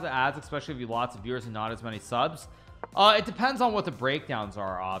rather have the ads, especially if you have lots of viewers and not as many subs? It depends on what the breakdowns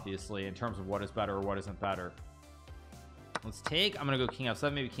are, obviously, in terms of what is better or what isn't better. Let's take, I'm gonna go king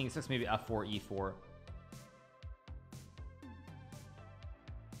f7, maybe king 6, maybe f4 e4.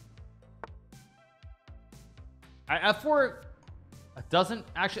 F4 doesn't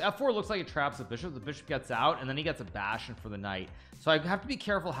actually, F4 looks like it traps the bishop gets out, and then he gets a bastion for the knight. So I have to be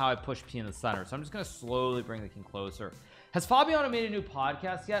careful how I push P in the center. So I'm just going to slowly bring the king closer. Has Fabiano made a new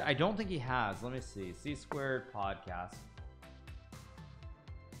podcast yet? I don't think he has. Let me see. C squared podcast.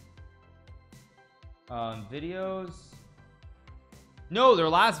 Videos. No, their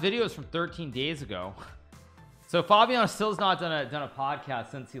last video is from 13 days ago. So Fabiano still has not done a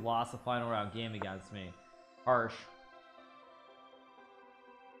podcast since he lost the final round game against me. Harsh.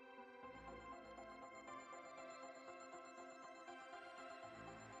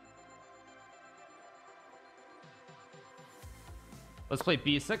 Let's play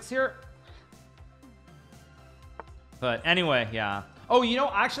b6 here. But anyway, yeah. Oh, you know,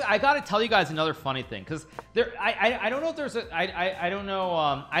 actually, I gotta tell you guys another funny thing, because there, I don't know if there's a, I don't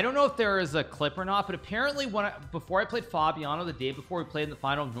know if there is a clip or not, but apparently before I played Fabiano, the day before we played in the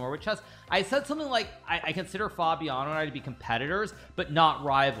final of Norwich Chess, I said something like, I consider Fabiano and I to be competitors, but not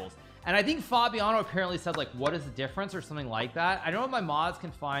rivals. And I think Fabiano apparently said, like, what is the difference or something like that. I don't know if my mods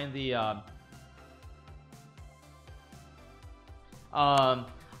can find the,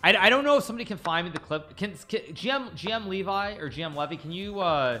 I don't know if somebody can find me the clip. Can GM Levi or GM Levy, can you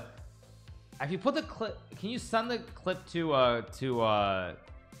if you put the clip, can you send the clip to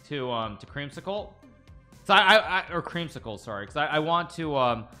Creamsicle? So or Creamsicle, sorry, because I want to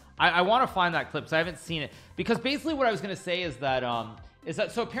I want to find that clip because I haven't seen it. Because basically what I was going to say is that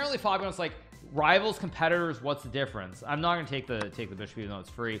so apparently Fabiano's like, rivals, competitors, what's the difference? I'm not going to take the bishop even though it's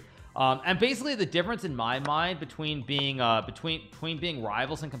free. And basically the difference in my mind between being being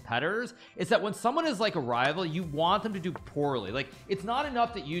rivals and competitors is that when someone is like a rival, you want them to do poorly. Like, it's not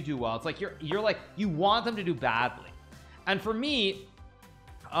enough that you do well. It's like you're like, you want them to do badly. And for me,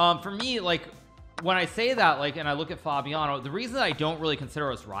 like, when I say that, like, and I look at Fabiano, the reason that I don't really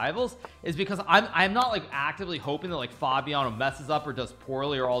consider us rivals is because I'm not like actively hoping that like Fabiano messes up or does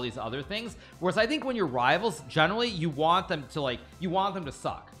poorly or all these other things. Whereas I think when you're rivals, generally you want them to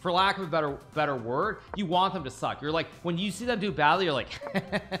suck, for lack of a better word. You want them to suck. You're like, when you see them do badly, you're like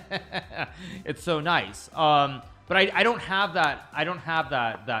it's so nice. But I don't have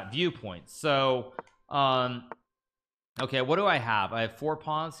that viewpoint. So okay, what do I have? I have 4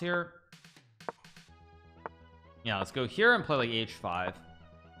 pawns here. Yeah, let's go here and play like h5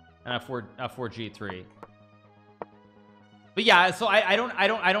 and f4 g3. But yeah, so I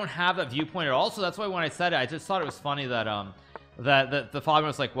don't have that viewpoint at all. So that's why when I said it, I just thought it was funny that that the Fabiano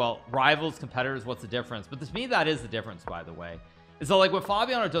was like, well, rivals, competitors, what's the difference? But to me, that is the difference, by the way. So like, when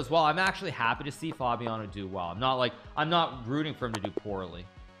Fabiano does well, I'm actually happy to see Fabiano do well. I'm not rooting for him to do poorly.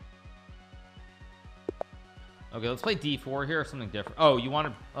 Okay, let's play d4 here or something different. Oh, you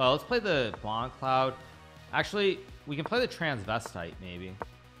want to let's play the Bond Cloud. Actually, we can play the transvestite, maybe. I'm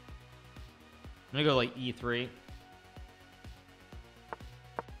gonna go like e3.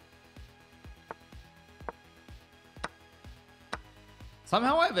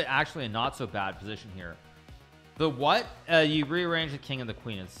 Somehow I have actually a not so bad position here. The what? You rearrange the king and the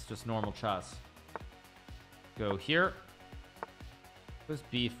queen. It's just normal chess. Go here. This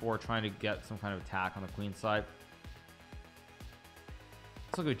b4 trying to get some kind of attack on the queen side.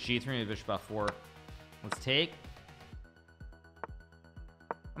 Let's go g3 and bishop f4. Let's take.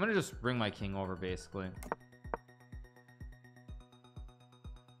 I'm gonna just bring my king over basically.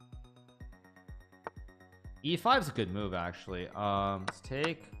 e5 is a good move actually. Let's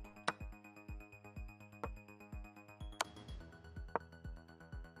take.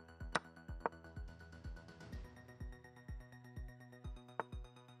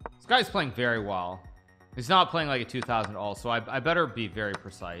 This guy's playing very well. He's not playing like a 2000 all, so I better be very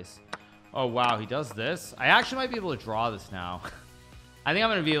precise. Oh wow, he does this. I actually might be able to draw this now. I think I'm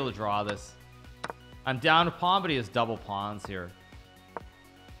gonna be able to draw this. I'm down a pawn, but he has double pawns here.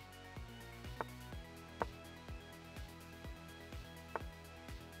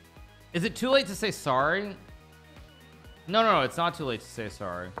 Is it too late to say sorry? No, it's not too late to say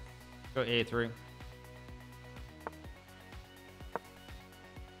sorry. Go a3.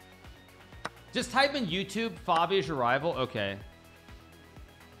 Just type in YouTube Fabi is your rival. Okay.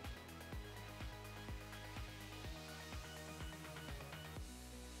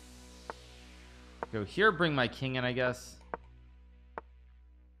 Go here, bring my king in, I guess.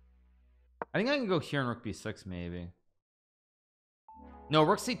 I think I can go here and rook b6 maybe. No,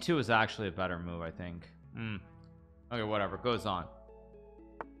 rook c2 is actually a better move, I think. Okay, whatever, goes on.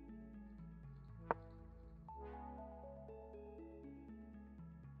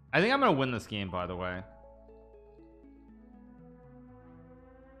 I think I'm gonna win this game, by the way.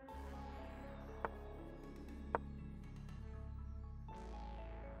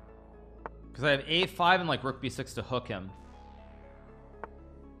 Because I have a5 and like rook b6 to hook him.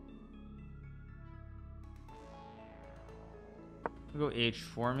 I'll go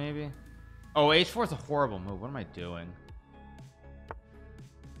h4 maybe. Oh, h4 is a horrible move. What am I doing?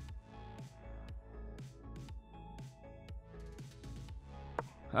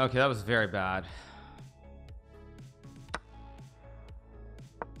 Okay, that was very bad.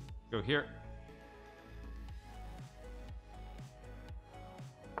 Go here.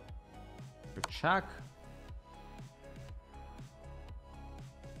 Go check.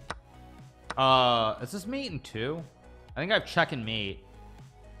 Is this mate in 2? I think I have check and mate.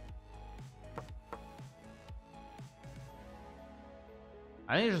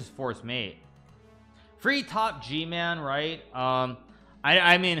 I think it's just force mate. Free top G man, right?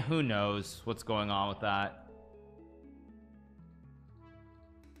 I mean, who knows what's going on with that.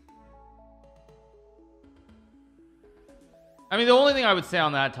 I mean, the only thing I would say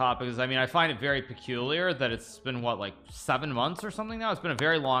on that topic is, I mean, I find it very peculiar that it's been what, like 7 months or something now. It's been a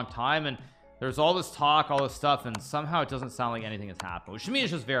very long time, and there's all this talk, all this stuff, and somehow it doesn't sound like anything has happened, which to me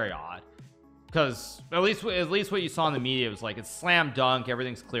is just very odd. Because at least what you saw in the media was like, it's slam dunk,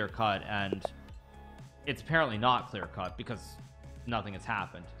 everything's clear cut, and it's apparently not clear cut because nothing has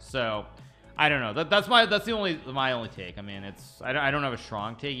happened. So I don't know, that's my only take. I mean, it's I don't have a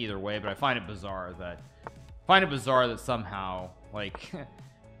strong take either way, but I find it bizarre that somehow like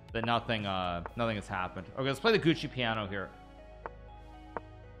that nothing has happened. Okay, let's play the Gucci piano here.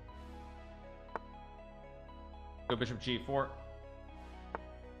 Go bishop g4.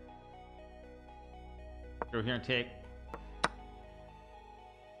 Go here and take.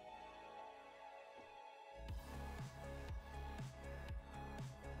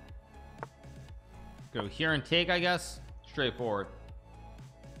 Go here and take, I guess. Straightforward.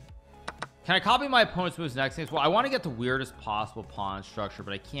 Can I copy my opponent's moves next thing? Well, I want to get the weirdest possible pawn structure,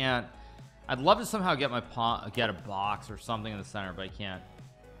 but I can't. I'd love to somehow get my pawn, get a box or something in the center, but I can't.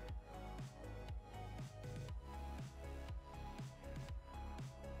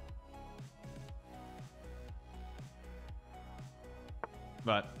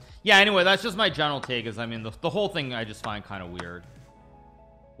 But yeah, anyway, that's just my general take. Is I mean, the whole thing I just find kind of weird.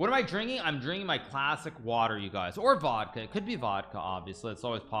 What am I drinking? I'm drinking my classic water, you guys, or vodka. It could be vodka, obviously, it's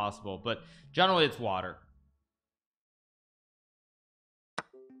always possible, but generally it's water.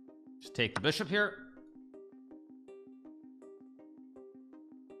 Just take the bishop here.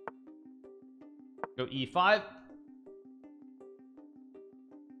 Go e5.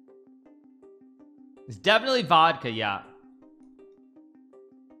 It's definitely vodka, yeah.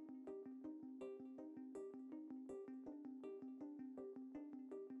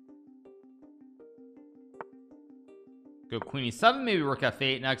 Go queen e7, maybe rook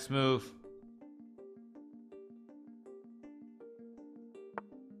f8 next move.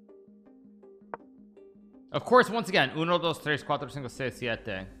 Of course, once again, 1, 2, 3, 4, 5, 6,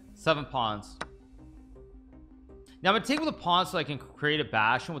 7. 7 pawns. Now I'm gonna take with the pawn so I can create a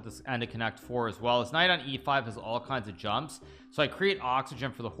bastion with this and to connect 4 as well. This knight on e5 has all kinds of jumps, so I create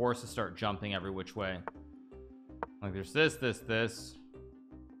oxygen for the horse to start jumping every which way. Like there's this.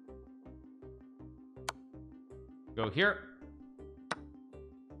 Go here.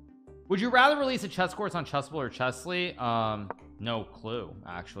 Would you rather release a chess course on Chessable or Chessly? No clue,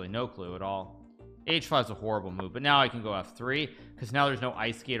 actually. No clue at all. H5 is a horrible move, but now I can go F3 because now there's no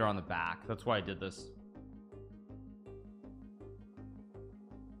ice skater on the back. That's why I did this.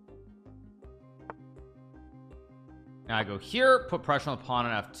 Now I go here, put pressure on the pawn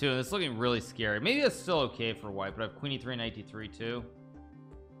on F2, and it's looking really scary. Maybe it's still okay for white, but I have Queen E3 and Knight D3 too.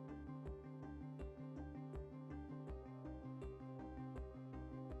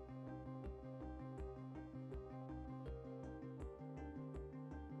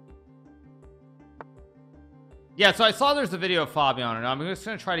 Yeah, so I saw there's a video of Fabian, and I'm just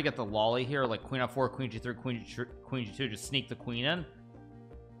gonna try to get the lolly here, like Queen F4, Queen G3, Queen G2, just sneak the queen in.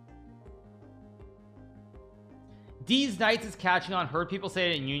 D's Knights is catching on. Heard people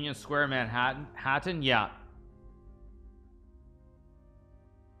say it in Union Square, Manhattan. Yeah.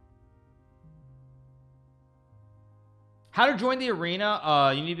 How to join the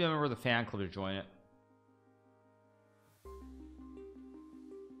arena? You need to be a member of the fan club to join it.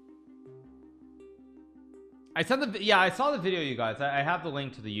 I sent the, yeah, I saw the video, you guys. I have the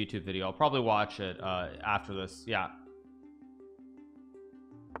link to the YouTube video. I'll probably watch it after this. Yeah.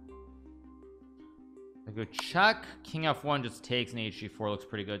 I go check. King F1 just takes, and HG4 looks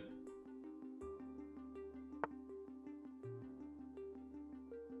pretty good.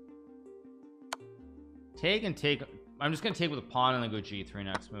 Take and take. I'm just gonna take with a pawn and then go G3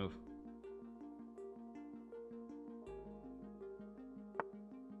 next move.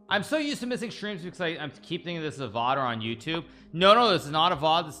 I'm so used to missing streams because I keep thinking this is a VOD or on YouTube. No, this is not a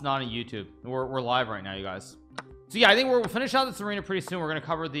VOD. This is not on YouTube. We're live right now, you guys. So yeah, I think we'll finish out this arena pretty soon. We're gonna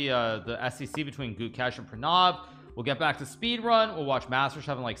cover the SEC between Gukesh and Pranav. We'll get back to speed run. We'll watch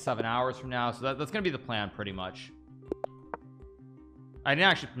MasterChef in like 7 hours from now. So that's gonna be the plan pretty much. I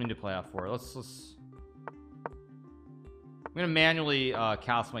didn't actually mean to play F4. Let's I'm gonna manually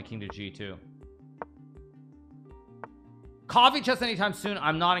cast my king to G2. Coffee chess anytime soon.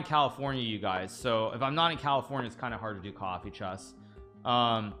 I'm not in California, you guys, so if I'm not in California, it's kind of hard to do coffee chess.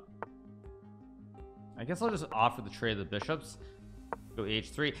 I guess I'll just offer the trade of the bishops. Go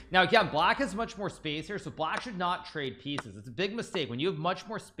H3. Now again, black has much more space here, so black should not trade pieces. It's a big mistake when you have much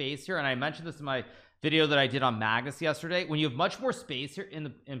more space here, and I mentioned this in my video that I did on Magnus yesterday. When you have much more space here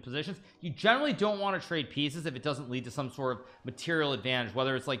in positions, you generally don't want to trade pieces if it doesn't lead to some sort of material advantage,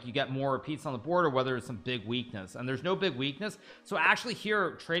 whether it's like you get more pieces on the board or whether it's some big weakness, and there's no big weakness. So actually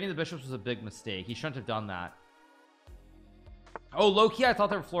here trading the bishops was a big mistake. He shouldn't have done that. Oh, low-key I thought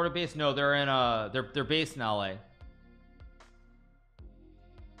they were Florida based. No, they're in they're based in LA.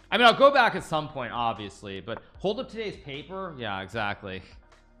 I mean, I'll go back at some point obviously, but hold up today's paper. Yeah, exactly.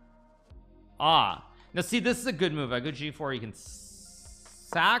 Now see, this is a good move. I go G4, you can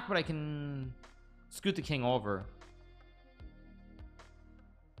sack, but I can scoot the king over.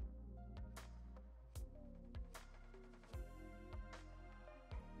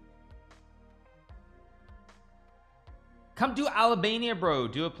 Come do Albania, bro.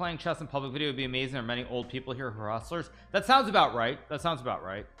 Do a playing chess in public video would be amazing. There are many old people here who are hustlers. That sounds about right. That sounds about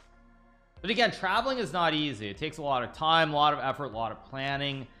right. But again, traveling is not easy. It takes a lot of time, a lot of effort, a lot of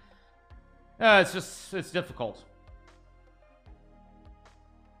planning. It's difficult.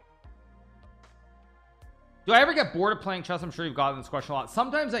 Do I ever get bored of playing chess? I'm sure you've gotten this question a lot.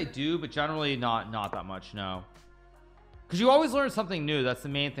 Sometimes I do, but generally not that much. No, because you always learn something new. That's the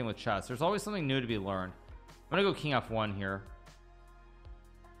main thing with chess. There's always something new to be learned. I'm gonna go King F1 here.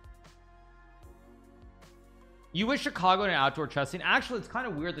 You wish Chicago had an outdoor chess scene. Actually, it's kind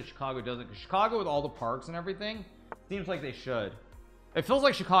of weird that Chicago doesn't, because Chicago with all the parks and everything seems like they should. It feels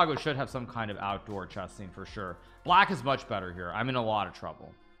like Chicago should have some kind of outdoor chess scene for sure. Black is much better here. I'm in a lot of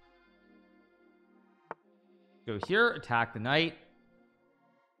trouble. Go here, attack the knight.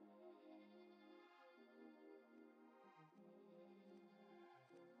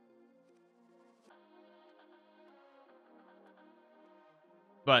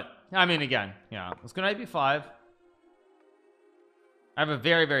 But I mean, again, yeah, let's go knight b5. I have a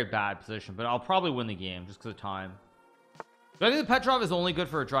very bad position, but I'll probably win the game just because of time. But I think the Petrov is only good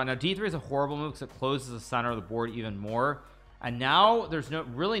for a draw. Now D3 is a horrible move because it closes the center of the board even more, and now there's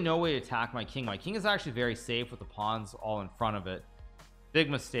really no way to attack my king. My king is actually very safe with the pawns all in front of it. Big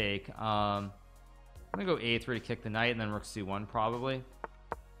mistake. I'm gonna go A3 to kick the knight, and then rook C1 probably.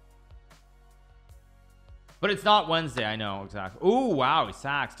 But it's not Wednesday. I know exactly. Oh wow, he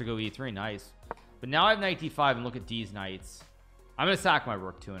sacks to go E3. Nice. But now I have knight D5, and look at D's knights. I'm gonna sack my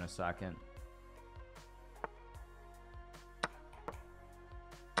rook 2 in a second.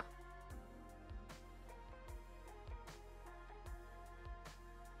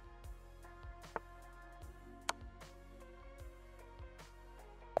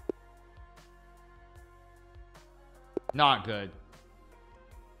 Not good.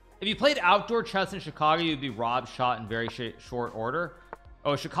 If you played outdoor chess in Chicago, you'd be robbed, shot in very short order.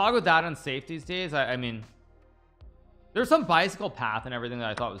 Oh, Chicago that unsafe these days. I mean, there's some bicycle path and everything that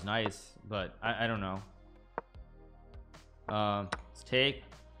I thought was nice, but I don't know. Let's take.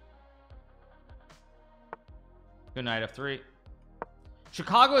 Good night, F3.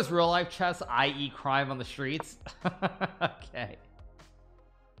 Chicago is real life chess, i.e. crime on the streets. Okay.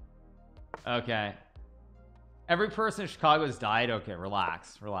 Okay. Every person in Chicago has died. Okay,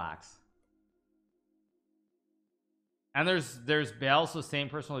 relax. And there's bail, so the same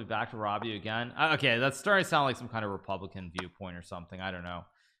person will be back to rob you again. Okay, that's starting to sound like some kind of Republican viewpoint or something. I don't know.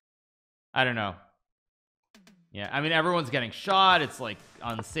 Yeah, I mean, everyone's getting shot. It's like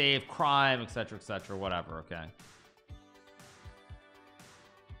unsafe, crime, etc, whatever. Okay.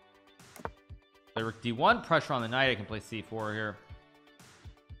 Play Rook D1, pressure on the knight. I can play C4 here.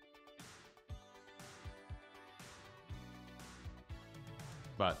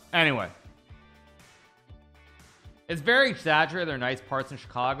 But anyway, it's very exaggerated. There are nice parts in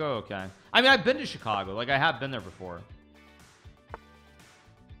Chicago. Okay, I mean, I've been to Chicago, like I have been there before.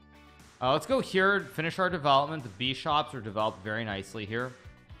 Let's go here, finish our development. The B shops are developed very nicely here.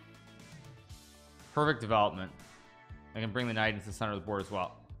 Perfect development. I can bring the knight into the center of the board as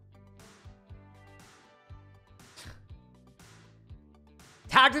well.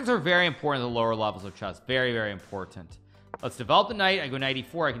 Tactics are very important at the lower levels of chess. Very, very important. Let's develop the knight. I go knight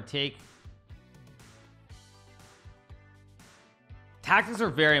e4. I can take. Tactics are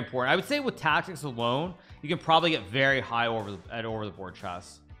very important. I would say with tactics alone, you can probably get very high over the board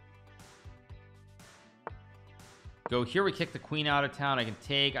chess. Go here. We kick the queen out of town. I can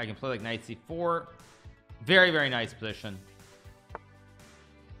take. I can play like knight c4. Very, very nice position.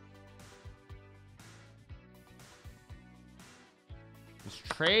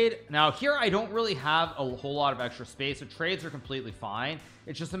 Trade now. Here I don't really have a whole lot of extra space, so trades are completely fine.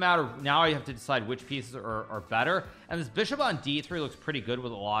 It's just a matter of now I have to decide which pieces are better, and this bishop on d3 looks pretty good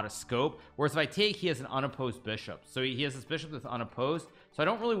with a lot of scope, whereas if I take, he has an unopposed bishop, so he has this bishop that's unopposed, so I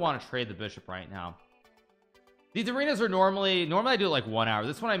don't really want to trade the bishop right now. These arenas are normally I do it like 1 hour.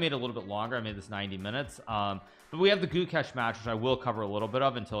 This one I made a little bit longer. I made this 90 minutes. But we have the Gukesh match, which I will cover a little bit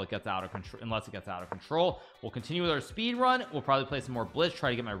of until it gets out of control. Unless it gets out of control, we'll continue with our speed run. We'll probably play some more Blitz, try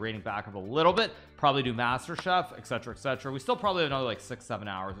to get my rating back up a little bit. Probably do MasterChef, etc. We still probably have another like 6-7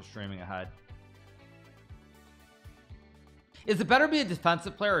 hours of streaming ahead. Is it better to be a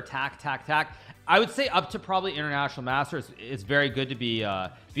defensive player or attack? I would say up to probably International Master, it's very good to be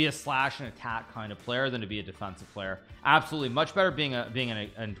a slash and attack kind of player than to be a defensive player. Absolutely, much better being an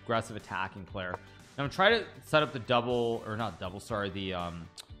aggressive attacking player. Now I'm trying to set up the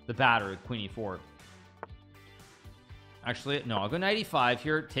the battery, queen e4. Actually, no, I'll go knight e5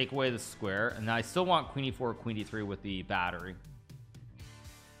 here, take away the square, and then I still want queen e4, queen d3 with the battery.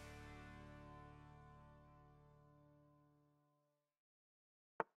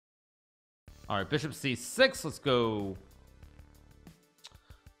 All right, bishop c6. Let's go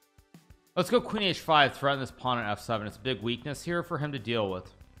queen h5, threaten this pawn on f7. It's a big weakness here for him to deal with.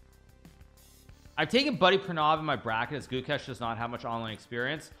 I've taken Buddy Pranav in my bracket, as Gukesh does not have much online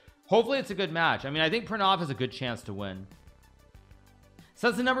experience. Hopefully it's a good match. I mean, I think Pranav has a good chance to win.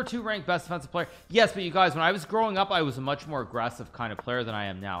 Says the number 2 ranked best defensive player. Yes, but you guys, when I was growing up, I was a much more aggressive kind of player than I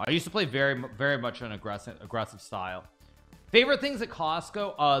am now. I used to play very much an aggressive style. Favorite things at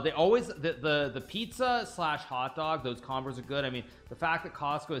Costco, they always the pizza / hot dog, those combos are good. I mean, the fact that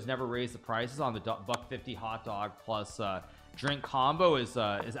Costco has never raised the prices on the $1.50 hot dog plus drink combo is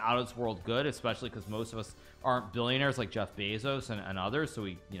out of this world good, especially because most of us aren't billionaires like Jeff Bezos and others, so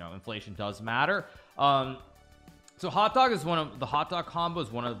inflation does matter. So hot dog combo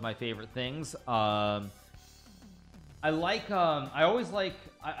is one of my favorite things. I always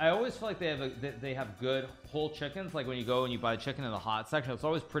feel like they have good whole chickens, like when you go and you buy chicken in the hot section, it's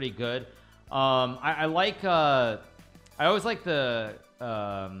always pretty good. I always like the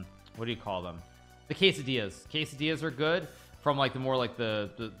what do you call them, the quesadillas are good, from like the more like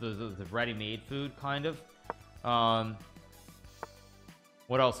the ready-made food kind of.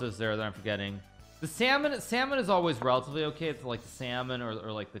 What else is there that I'm forgetting? The salmon is always relatively okay. It's like the salmon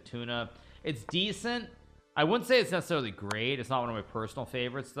or like the tuna, it's decent. I wouldn't say it's necessarily great. It's not one of my personal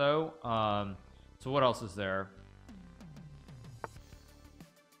favorites though. So what else is there?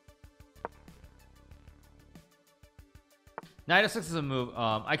 Knight f6 is a move.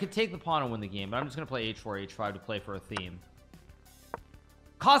 I could take the pawn and win the game, but I'm just gonna play h4 h5 to play for a theme.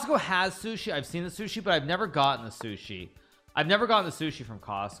 Costco has sushi. I've seen the sushi, but I've never gotten the sushi. I've never gotten the sushi from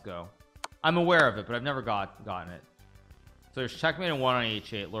Costco. I'm aware of it, but I've never gotten it. So there's checkmate and 1 on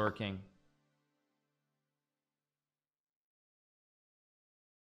h8 lurking.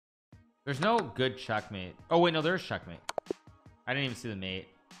 There's no good checkmate. Oh wait, no, there's checkmate. I didn't even see the mate.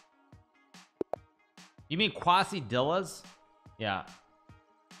 You mean Quasi-Dillas? Yeah.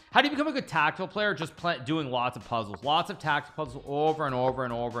 How do you become a good tactical player? Just doing lots of puzzles, lots of tactical puzzles over and over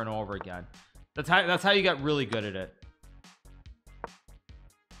and over and over again. That's how you get really good at it.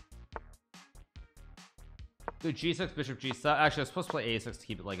 Good G6 bishop G7. Actually, I was supposed to play A6 to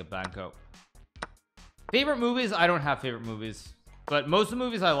keep it like a banco. Favorite movies? I don't have favorite movies, but most of the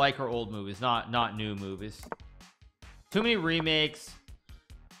movies I like are old movies, not new movies. Too many remakes,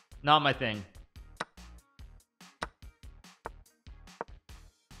 not my thing.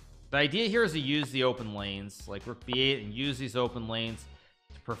 The idea here is to use the open lanes like rook b8 and use these open lanes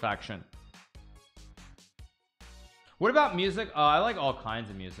to perfection. What about music? I like all kinds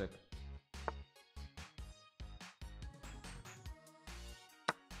of music.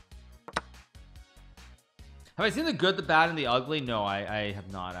 Have I seen the good, the bad, and the ugly? No, I have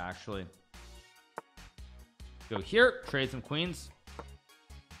not actually. Go here, trade some queens.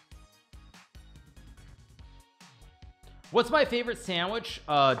 What's my favorite sandwich?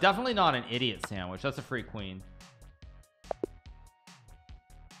 Definitely not an idiot sandwich. That's a free queen.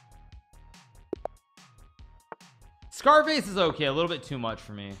 Scarface is okay, a little bit too much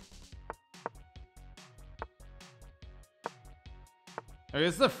for me. Okay,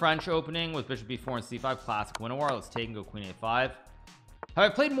 this is the French opening with bishop b4 and c5, classic winnow war. Let's take and go queen a5. Have I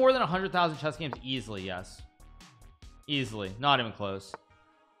played more than 100,000 chess games? Easily, yes. Easily, not even close.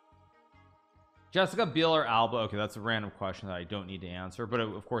 Jessica Biel or Alba? Okay, that's a random question that I don't need to answer, but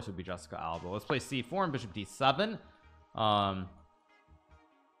of course it would be Jessica Alba. Let's play c4 and bishop d7. And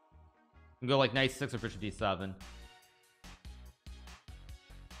go like knight 6 or bishop d7.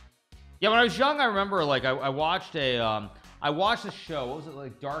 Yeah, when I was young, I remember like I watched a show. What was it,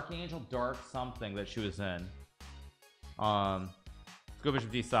 like Dark Angel, Dark something that she was in. Let's go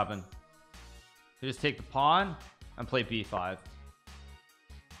bishop d7. So just take the pawn and play b5.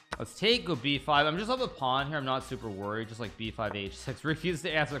 Let's take, go b5. I'm just up a pawn here. I'm not super worried. Just like b5 h6. Refuse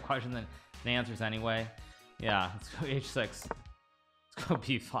to answer the question, then the answers anyway. Yeah, let's go h6. Let's go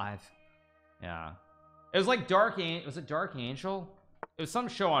b5. Yeah, it was like Dark Angel. Was it Dark Angel? It was some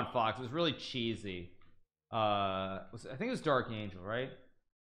show on Fox. It was really cheesy. I think it was Dark Angel, right?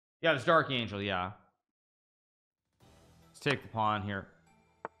 Yeah, it was Dark Angel. Yeah, let's take the pawn here.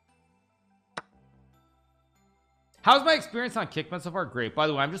 How's my experience on Kickman so far? Great. By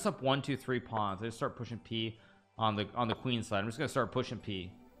the way, I'm just up 1 2 3 pawns. I just start pushing p on the queen side. I'm just gonna start pushing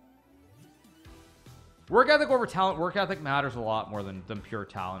p. Work ethic over talent. Work ethic matters a lot more than pure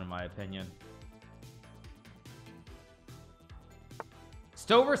talent, in my opinion.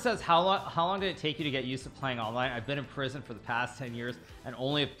 Stover says, how long did it take you to get used to playing online? I've been in prison for the past 10 years and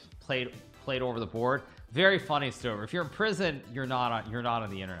only have played over the board. Very funny, Stover. If you're in prison, you're not on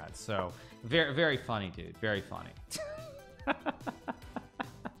the internet. So very, very funny, dude. Very funny.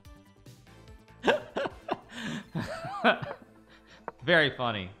 Very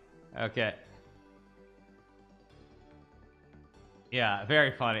funny. Okay. Yeah,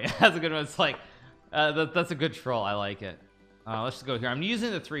 very funny. That's a good one. It's like that's a good troll. I like it. Let's just go here. I'm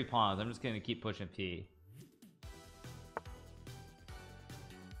using the 3 pawns. I'm just gonna keep pushing p.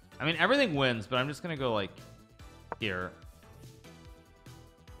 I mean, everything wins, but I'm just gonna go like here.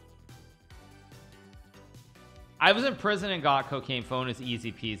 I was in prison and got cocaine. Phone is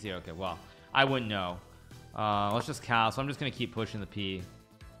easy peasy. Okay, well, I wouldn't know. Let's just castle. I'm just gonna keep pushing the p.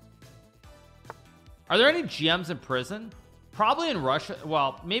 Are there any GMs in prison? Probably in Russia.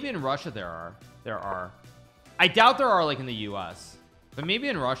 Well, maybe in Russia there are. I doubt there are like in the US, but maybe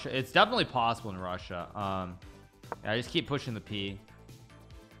in Russia. It's definitely possible in Russia. Yeah, I just keep pushing the p.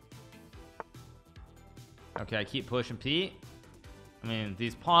 Okay, I keep pushing p. I mean,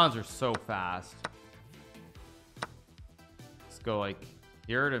 these pawns are so fast. Let's go like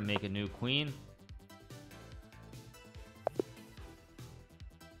here to make a new queen.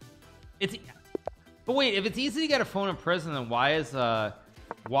 But wait, if it's easy to get a phone in prison, then why is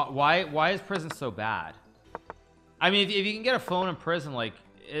prison so bad? I mean, if you can get a phone in prison, like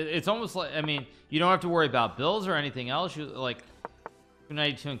it's almost like, I mean, you don't have to worry about bills or anything else. You like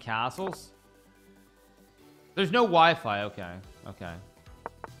 292 in castles. There's no Wi-Fi. Okay.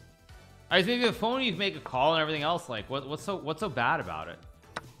 I guess maybe a phone you can make a call and everything else. Like what's so bad about it?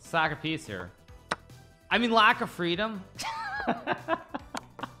 Sack a piece here. I mean, lack of freedom.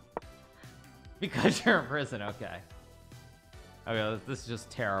 Because you're in prison. Okay, this is just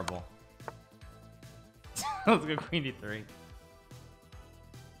terrible. Let's go queen d3.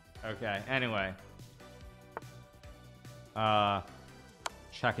 Okay, anyway,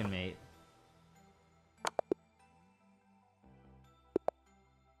 check and mate.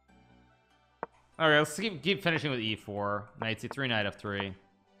 right, let's keep finishing with e4. Knight c3, knight f3.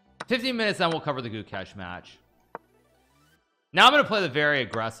 15 minutes, then we'll cover the Gukesh match. Now I'm going to play the very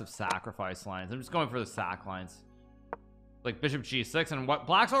aggressive sacrifice lines. I'm just going for the sack lines, like bishop g6, and what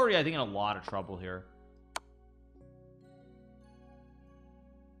black's already, I think, in a lot of trouble here.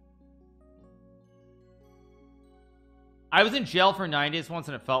 I was in jail for 9 days once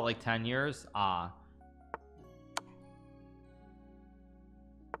and it felt like 10 years.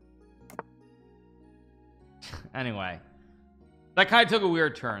 Anyway, that kind of took a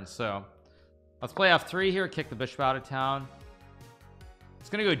weird turn, so let's play f3 here, kick the bishop out of town. It's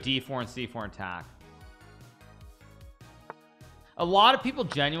gonna go d4 and c4 attack. A lot of people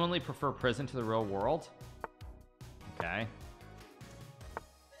genuinely prefer prison to the real world. Okay,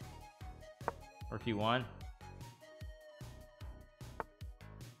 or p1.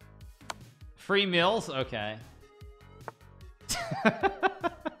 Free meals, okay.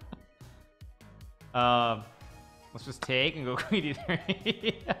 Let's just take and go queen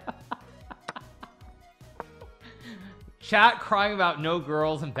d3. Chat crying about no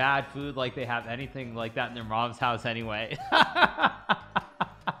girls and bad food, like they have anything like that in their mom's house anyway.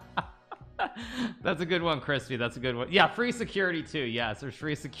 That's a good one, Crispy. That's a good one. Yeah, free security too. Yes, there's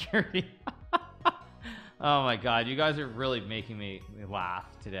free security. Oh my god, you guys are really making me laugh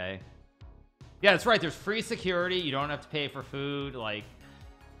today. Yeah, that's right, there's free security. You don't have to pay for food. Like,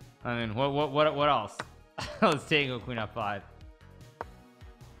 I mean, what else? Let's take a queen f5.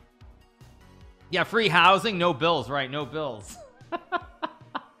 Yeah, free housing, no bills, right? No bills.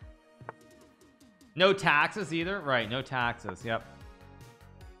 No taxes either, right? No taxes. Yep.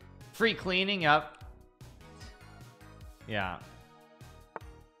 Free cleaning. Yep. Yeah.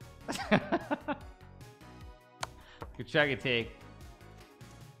 Good check and take.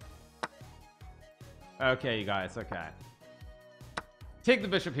 Okay, you guys. Okay, take the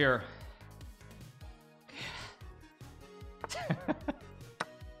bishop here.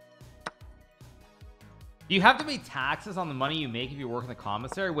 You have to pay taxes on the money you make if you work in the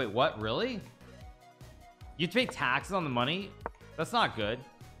commissary. Wait, what? Really? You have to pay taxes on the money? That's not good.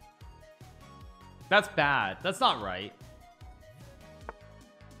 That's bad. That's not right.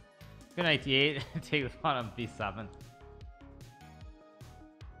 Good night, d8. Take the pawn on b7.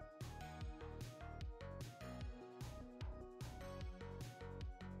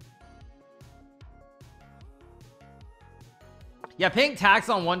 Yeah, paying tax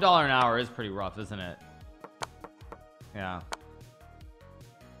on $1 an hour is pretty rough, isn't it? Yeah.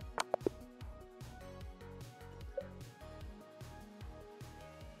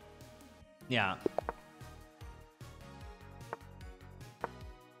 Yeah.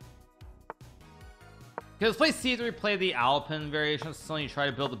 Okay, let's play c3, play the Alpin variation. So you try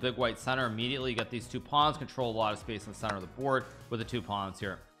to build a big white center. Immediately you get these two pawns, control a lot of space in the center of the board with the two pawns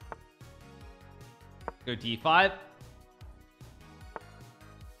here. Go d5.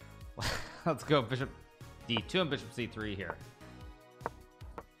 Let's go bishop d2 and bishop c3 here.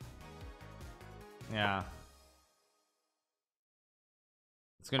 Yeah,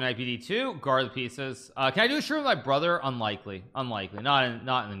 let's go knight bd2, guard the pieces. Can I do a shroom with my brother? Unlikely, not in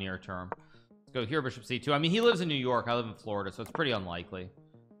the near term. Let's go here, bishop c2. I mean, he lives in New York, I live in Florida, so it's pretty unlikely.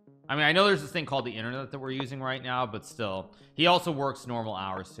 I mean, I know there's this thing called the internet that we're using right now, but still, he also works normal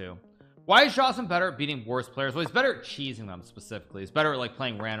hours too. Why is Jocelyn better at beating worse players? Well, he's better at cheesing them specifically. He's better at like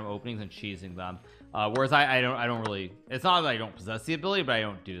playing random openings and cheesing them. Whereas I don't really, it's not that I don't possess the ability, but I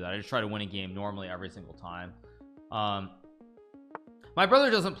don't do that. I just try to win a game normally every single time. My brother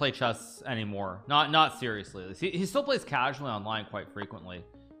doesn't play chess anymore. Not seriously. He still plays casually online quite frequently.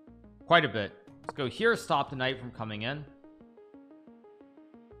 Quite a bit. Let's go here, stop the knight from coming in.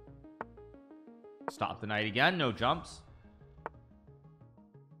 Stop the knight again, no jumps.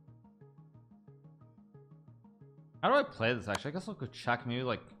 How do I play this? Actually, I guess I'll go check, maybe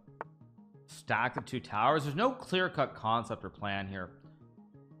like stack the two towers. There's no clear-cut concept or plan here.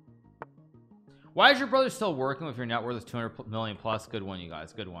 Why is your brother still working if your net worth is 200 million plus? Good one, you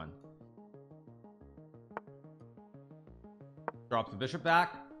guys. Good one. Drop the bishop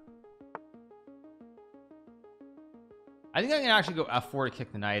back. I think I can actually go f4 to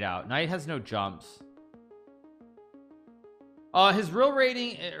kick the knight out. Knight has no jumps. His real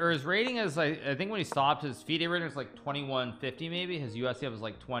rating, or his rating is, I think when he stopped, his FIDE rating was like 2150 maybe. His USCF was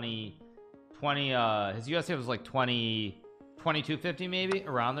like 20 his USCF was like 2250 maybe,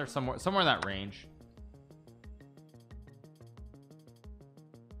 around there, somewhere in that range.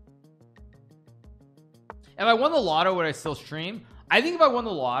 If I won the lotto, would I still stream? I think if I won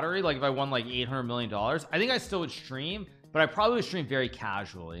the lottery, like if I won like $800 million, I think I still would stream, but I probably would stream very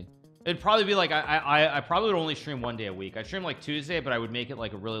casually. It'd probably be like I probably would only stream 1 day a week. I'd stream like Tuesday, but I would make it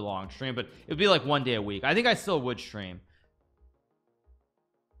like a really long stream, but it'd be like 1 day a week. I think I still would stream.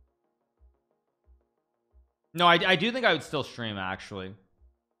 No, I do think I would still stream actually,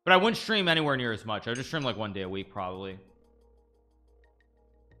 but I wouldn't stream anywhere near as much. I would just stream like 1 day a week probably.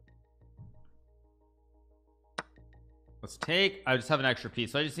 Let's take, I just have an extra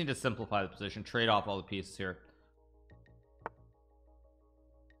piece, so I just need to simplify the position, trade off all the pieces here.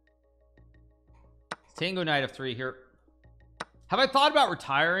 Tango knight f3 here. Have I thought about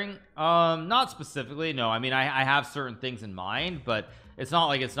retiring? Not specifically, no. I mean, I have certain things in mind, but it's not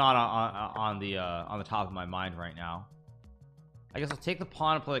like it's not on the top of my mind right now. I guess I'll take the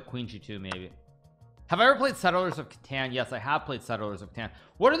pawn and play like queen g2 maybe. Have I ever played Settlers of Catan? Yes, I have played Settlers of Catan.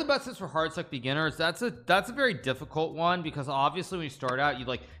 What are the best tips for hard suck beginners? That's a very difficult one, because obviously when you start out,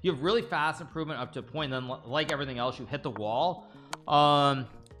 you have really fast improvement up to a point, and then like everything else, you hit the wall.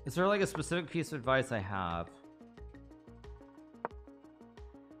 Is there like a specific piece of advice I have?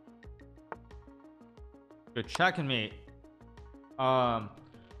 Good check and mate.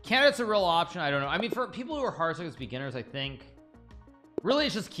 Candidate's a real option. I don't know. I mean, for people who are hard suck as beginners, I think really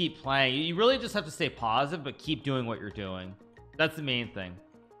it's just keep playing. You really just have to stay positive, but keep doing what you're doing. That's the main thing.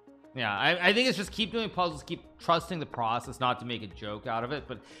 Yeah, I think it's just keep doing puzzles, keep trusting the process, not to make a joke out of it,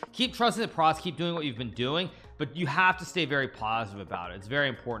 but keep trusting the process, keep doing what you've been doing, but you have to stay very positive about it. It's very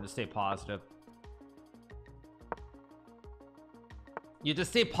important to stay positive. You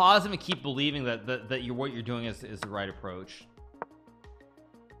just stay positive and keep believing that what you're doing is the right approach.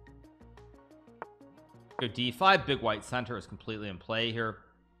 Go d5. Big white center is completely in play here.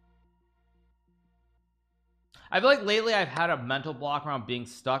 I feel like lately I've had a mental block around being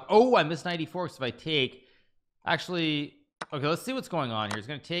stuck. Oh, I missed 94. So if I take, actually, okay, let's see what's going on here. He's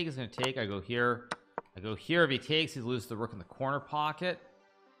gonna take, he's gonna take. I go here, I go here. If he takes, he loses the rook in the corner pocket.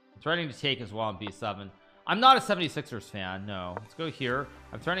 I'm threatening to take as well on b7. I'm not a 76ers fan, no. Let's go here.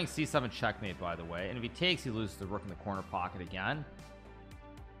 I'm threatening c7 checkmate, by the way, and if he takes, he loses the rook in the corner pocket again.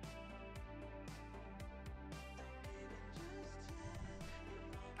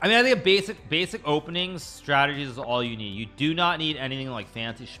 I mean, I think a basic openings strategies is all you need. You do not need anything like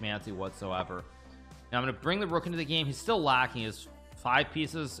fancy schmancy whatsoever. Now I'm going to bring the rook into the game. He's still lacking his 5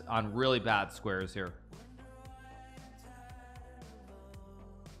 pieces on really bad squares here.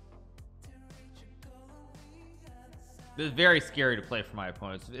 This is very scary to play for my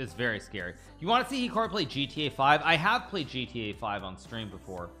opponents. It's very scary. You want to see Hikaru play GTA 5? I have played GTA 5 on stream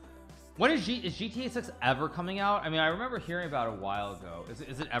before. When is GTA 6 ever coming out? I mean, I remember hearing about it a while ago.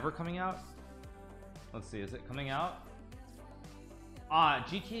 Is it ever coming out? Let's see. Is it coming out?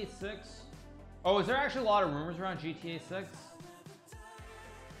 GTA 6. Oh, is there actually a lot of rumors around GTA 6?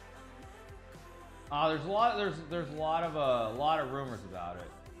 There's a lot of rumors about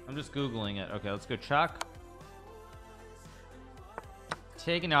it. I'm just googling it. Okay, let's go check.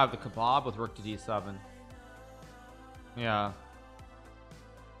 Taking out the kebab with rook to d7. Yeah.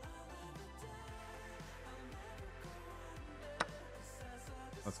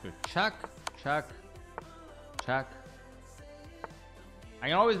 Let's go check, check, check. I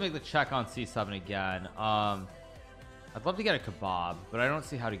can always make the check on c7 again. I'd love to get a kebab, but I don't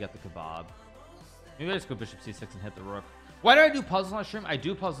see how to get the kebab. Maybe I just go bishop c6 and hit the rook. Why do I do puzzles on stream? I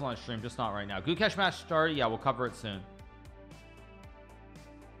do puzzles on stream, just not right now. Gukesh match started. Yeah, we'll cover it soon.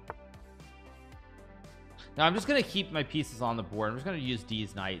 Now I'm just gonna keep my pieces on the board. I'm just gonna use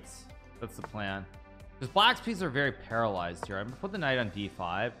D's knights. That's the plan. Because black's pieces are very paralyzed here. I'm gonna put the knight on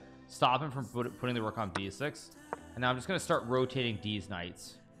d5, stop him from putting the rook on b6, and now I'm just gonna start rotating D's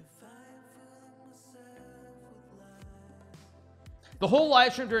knights. The whole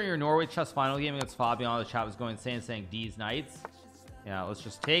live stream during your Norway chess final game against Fabian, the chat was going insane saying D's knights. Yeah, let's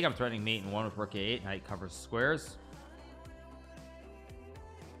just take. I'm threatening mate in 1 with rook a8. Knight covers squares.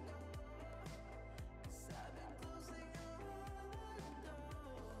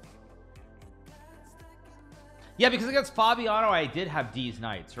 Yeah, because against Fabiano, I did have D's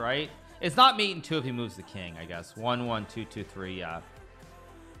knights, right? It's not mate in 2 if he moves the king, I guess. 1 1 2 2 3. Yeah.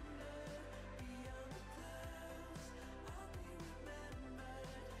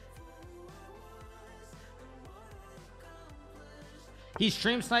 He's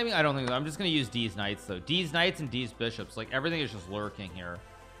stream sniping. I don't think so. I'm just gonna use D's knights though. D's knights and D's bishops. Like everything is just lurking here.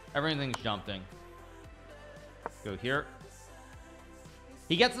 Everything's jumping. Go here.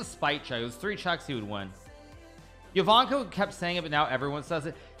 He gets a spite check. It was 3 checks he would win. Yovanka kept saying it, but now everyone says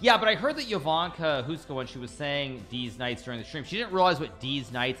it. Yeah, but I heard that Yovanka Huska, when she was saying D's knights during the stream, she didn't realize what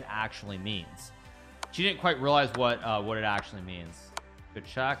D's knights actually means. She didn't quite realize what it actually means. Good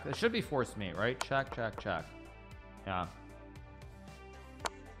check. It should be forced mate, right? Check, check, check. Yeah.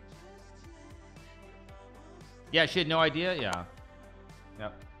 Yeah, she had no idea. Yeah.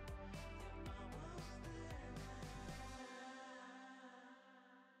 Yep.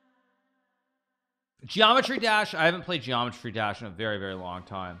 Geometry Dash. I haven't played Geometry Dash in a very, very long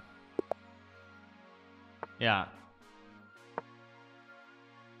time. Yeah.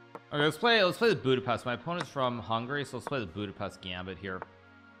 Okay, let's play the Budapest. My opponent's from Hungary, so let's play the Budapest Gambit here.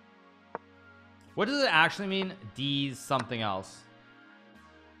 What does it actually mean? D's something else.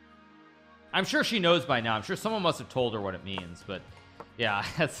 I'm sure she knows by now. I'm sure someone must have told her what it means, but yeah,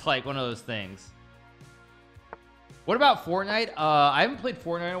 it's like one of those things. What about Fortnite? I haven't played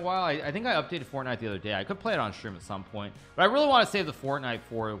Fortnite in a while. I think I updated Fortnite the other day. I could play it on stream at some point, but I really want to save the Fortnite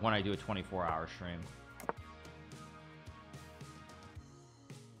for when I do a 24-hour stream.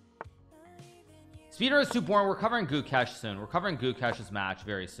 Speedrun is too boring. We're covering Gukesh soon. We're covering Gukesh's match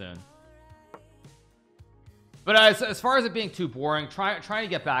very soon. But as far as it being too boring, trying to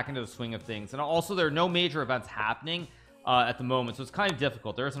get back into the swing of things, and also there are no major events happening at the moment, so it's kind of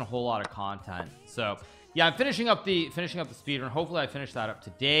difficult. There isn't a whole lot of content. So yeah, I'm finishing up the speedrun. Hopefully I finish that up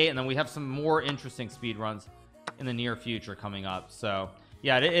today, and then we have some more interesting speedruns in the near future coming up. So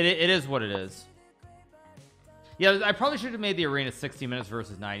yeah, it is what it is. Yeah, I probably should have made the arena 60 minutes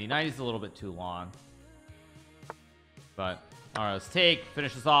versus 90. 90 is a little bit too long. But all right, let's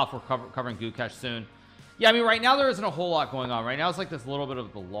finish this off. We're covering Gukesh soon. Yeah, I mean, right now there isn't a whole lot going on. Right now it's like this little bit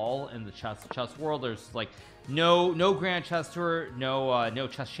of the lull in the chess world. There's like no Grand Chess Tour, no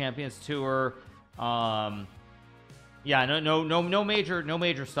Chess Champions Tour. Yeah, no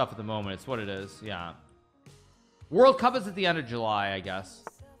major stuff at the moment. It's what it is. Yeah, World Cup is at the end of July, I guess,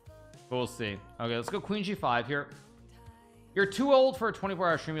 but we'll see. Okay, let's go Queen G5 here. You're too old for a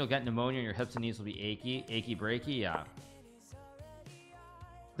 24-hour stream. You'll get pneumonia and your hips and knees will be achy breaky. Yeah.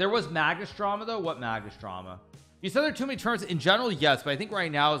 There was Magnus drama though. What Magnus drama? You said there are too many tournaments in general. Yes, but I think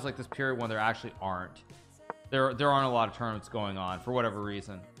right now is like this period when there actually aren't. There aren't a lot of tournaments going on for whatever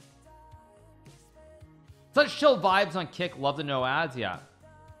reason. Such chill vibes on Kick. Love the no ads. Yeah.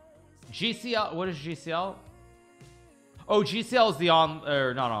 GCL. What is GCL? Oh, GCL is the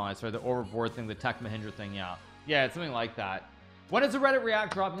not online. Sorry, the overboard thing, the Tech Mahindra thing. Yeah, it's something like that. When is the Reddit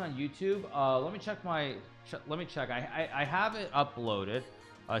React dropping on YouTube? Let me check let me check. I have it uploaded.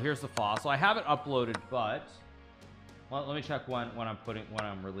 Here's the fossil. I have it uploaded, but let me check when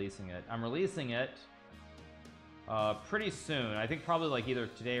I'm releasing it. I'm releasing it pretty soon. I think probably like either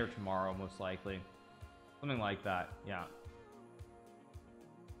today or tomorrow, most likely. Something like that. Yeah.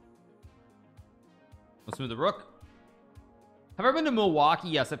 Let's move the rook. Have I ever been to Milwaukee?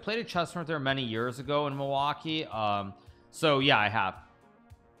 Yes, I played a chess tournament there many years ago in Milwaukee. So yeah, I have.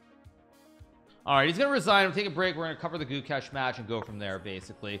 All right, he's gonna resign. We'll take a break. We're gonna cover the Gukesh match and go from there.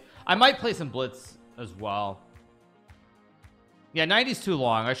 Basically, I might play some blitz as well. Yeah, 90's too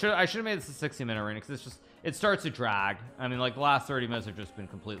long. I should have made this a 60-minute arena because it starts to drag. I mean, like the last 30 minutes have just been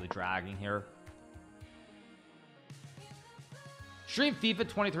completely dragging here. Stream FIFA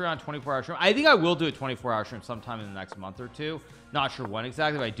 23 on 24-hour stream. I think I will do a 24-hour stream sometime in the next month or two. Not sure when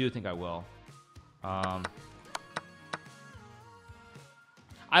exactly, but I do think I will.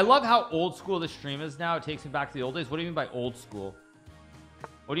 I love how old school the stream is now. It takes me back to the old days. What do you mean by old school?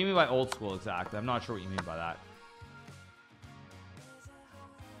 What do you mean by old school exactly? I'm not sure what you mean by that.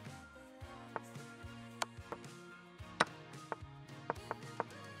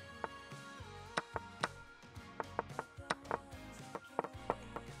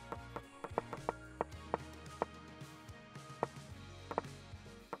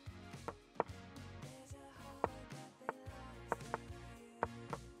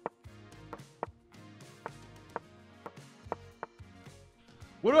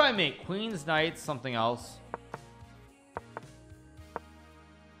 What do I make? Queens, Knights, something else.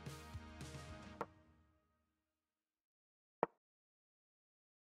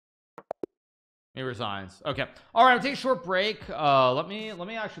 He resigns. Okay. All right. I'm taking a short break. Let me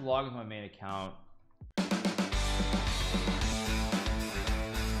actually log into my main account.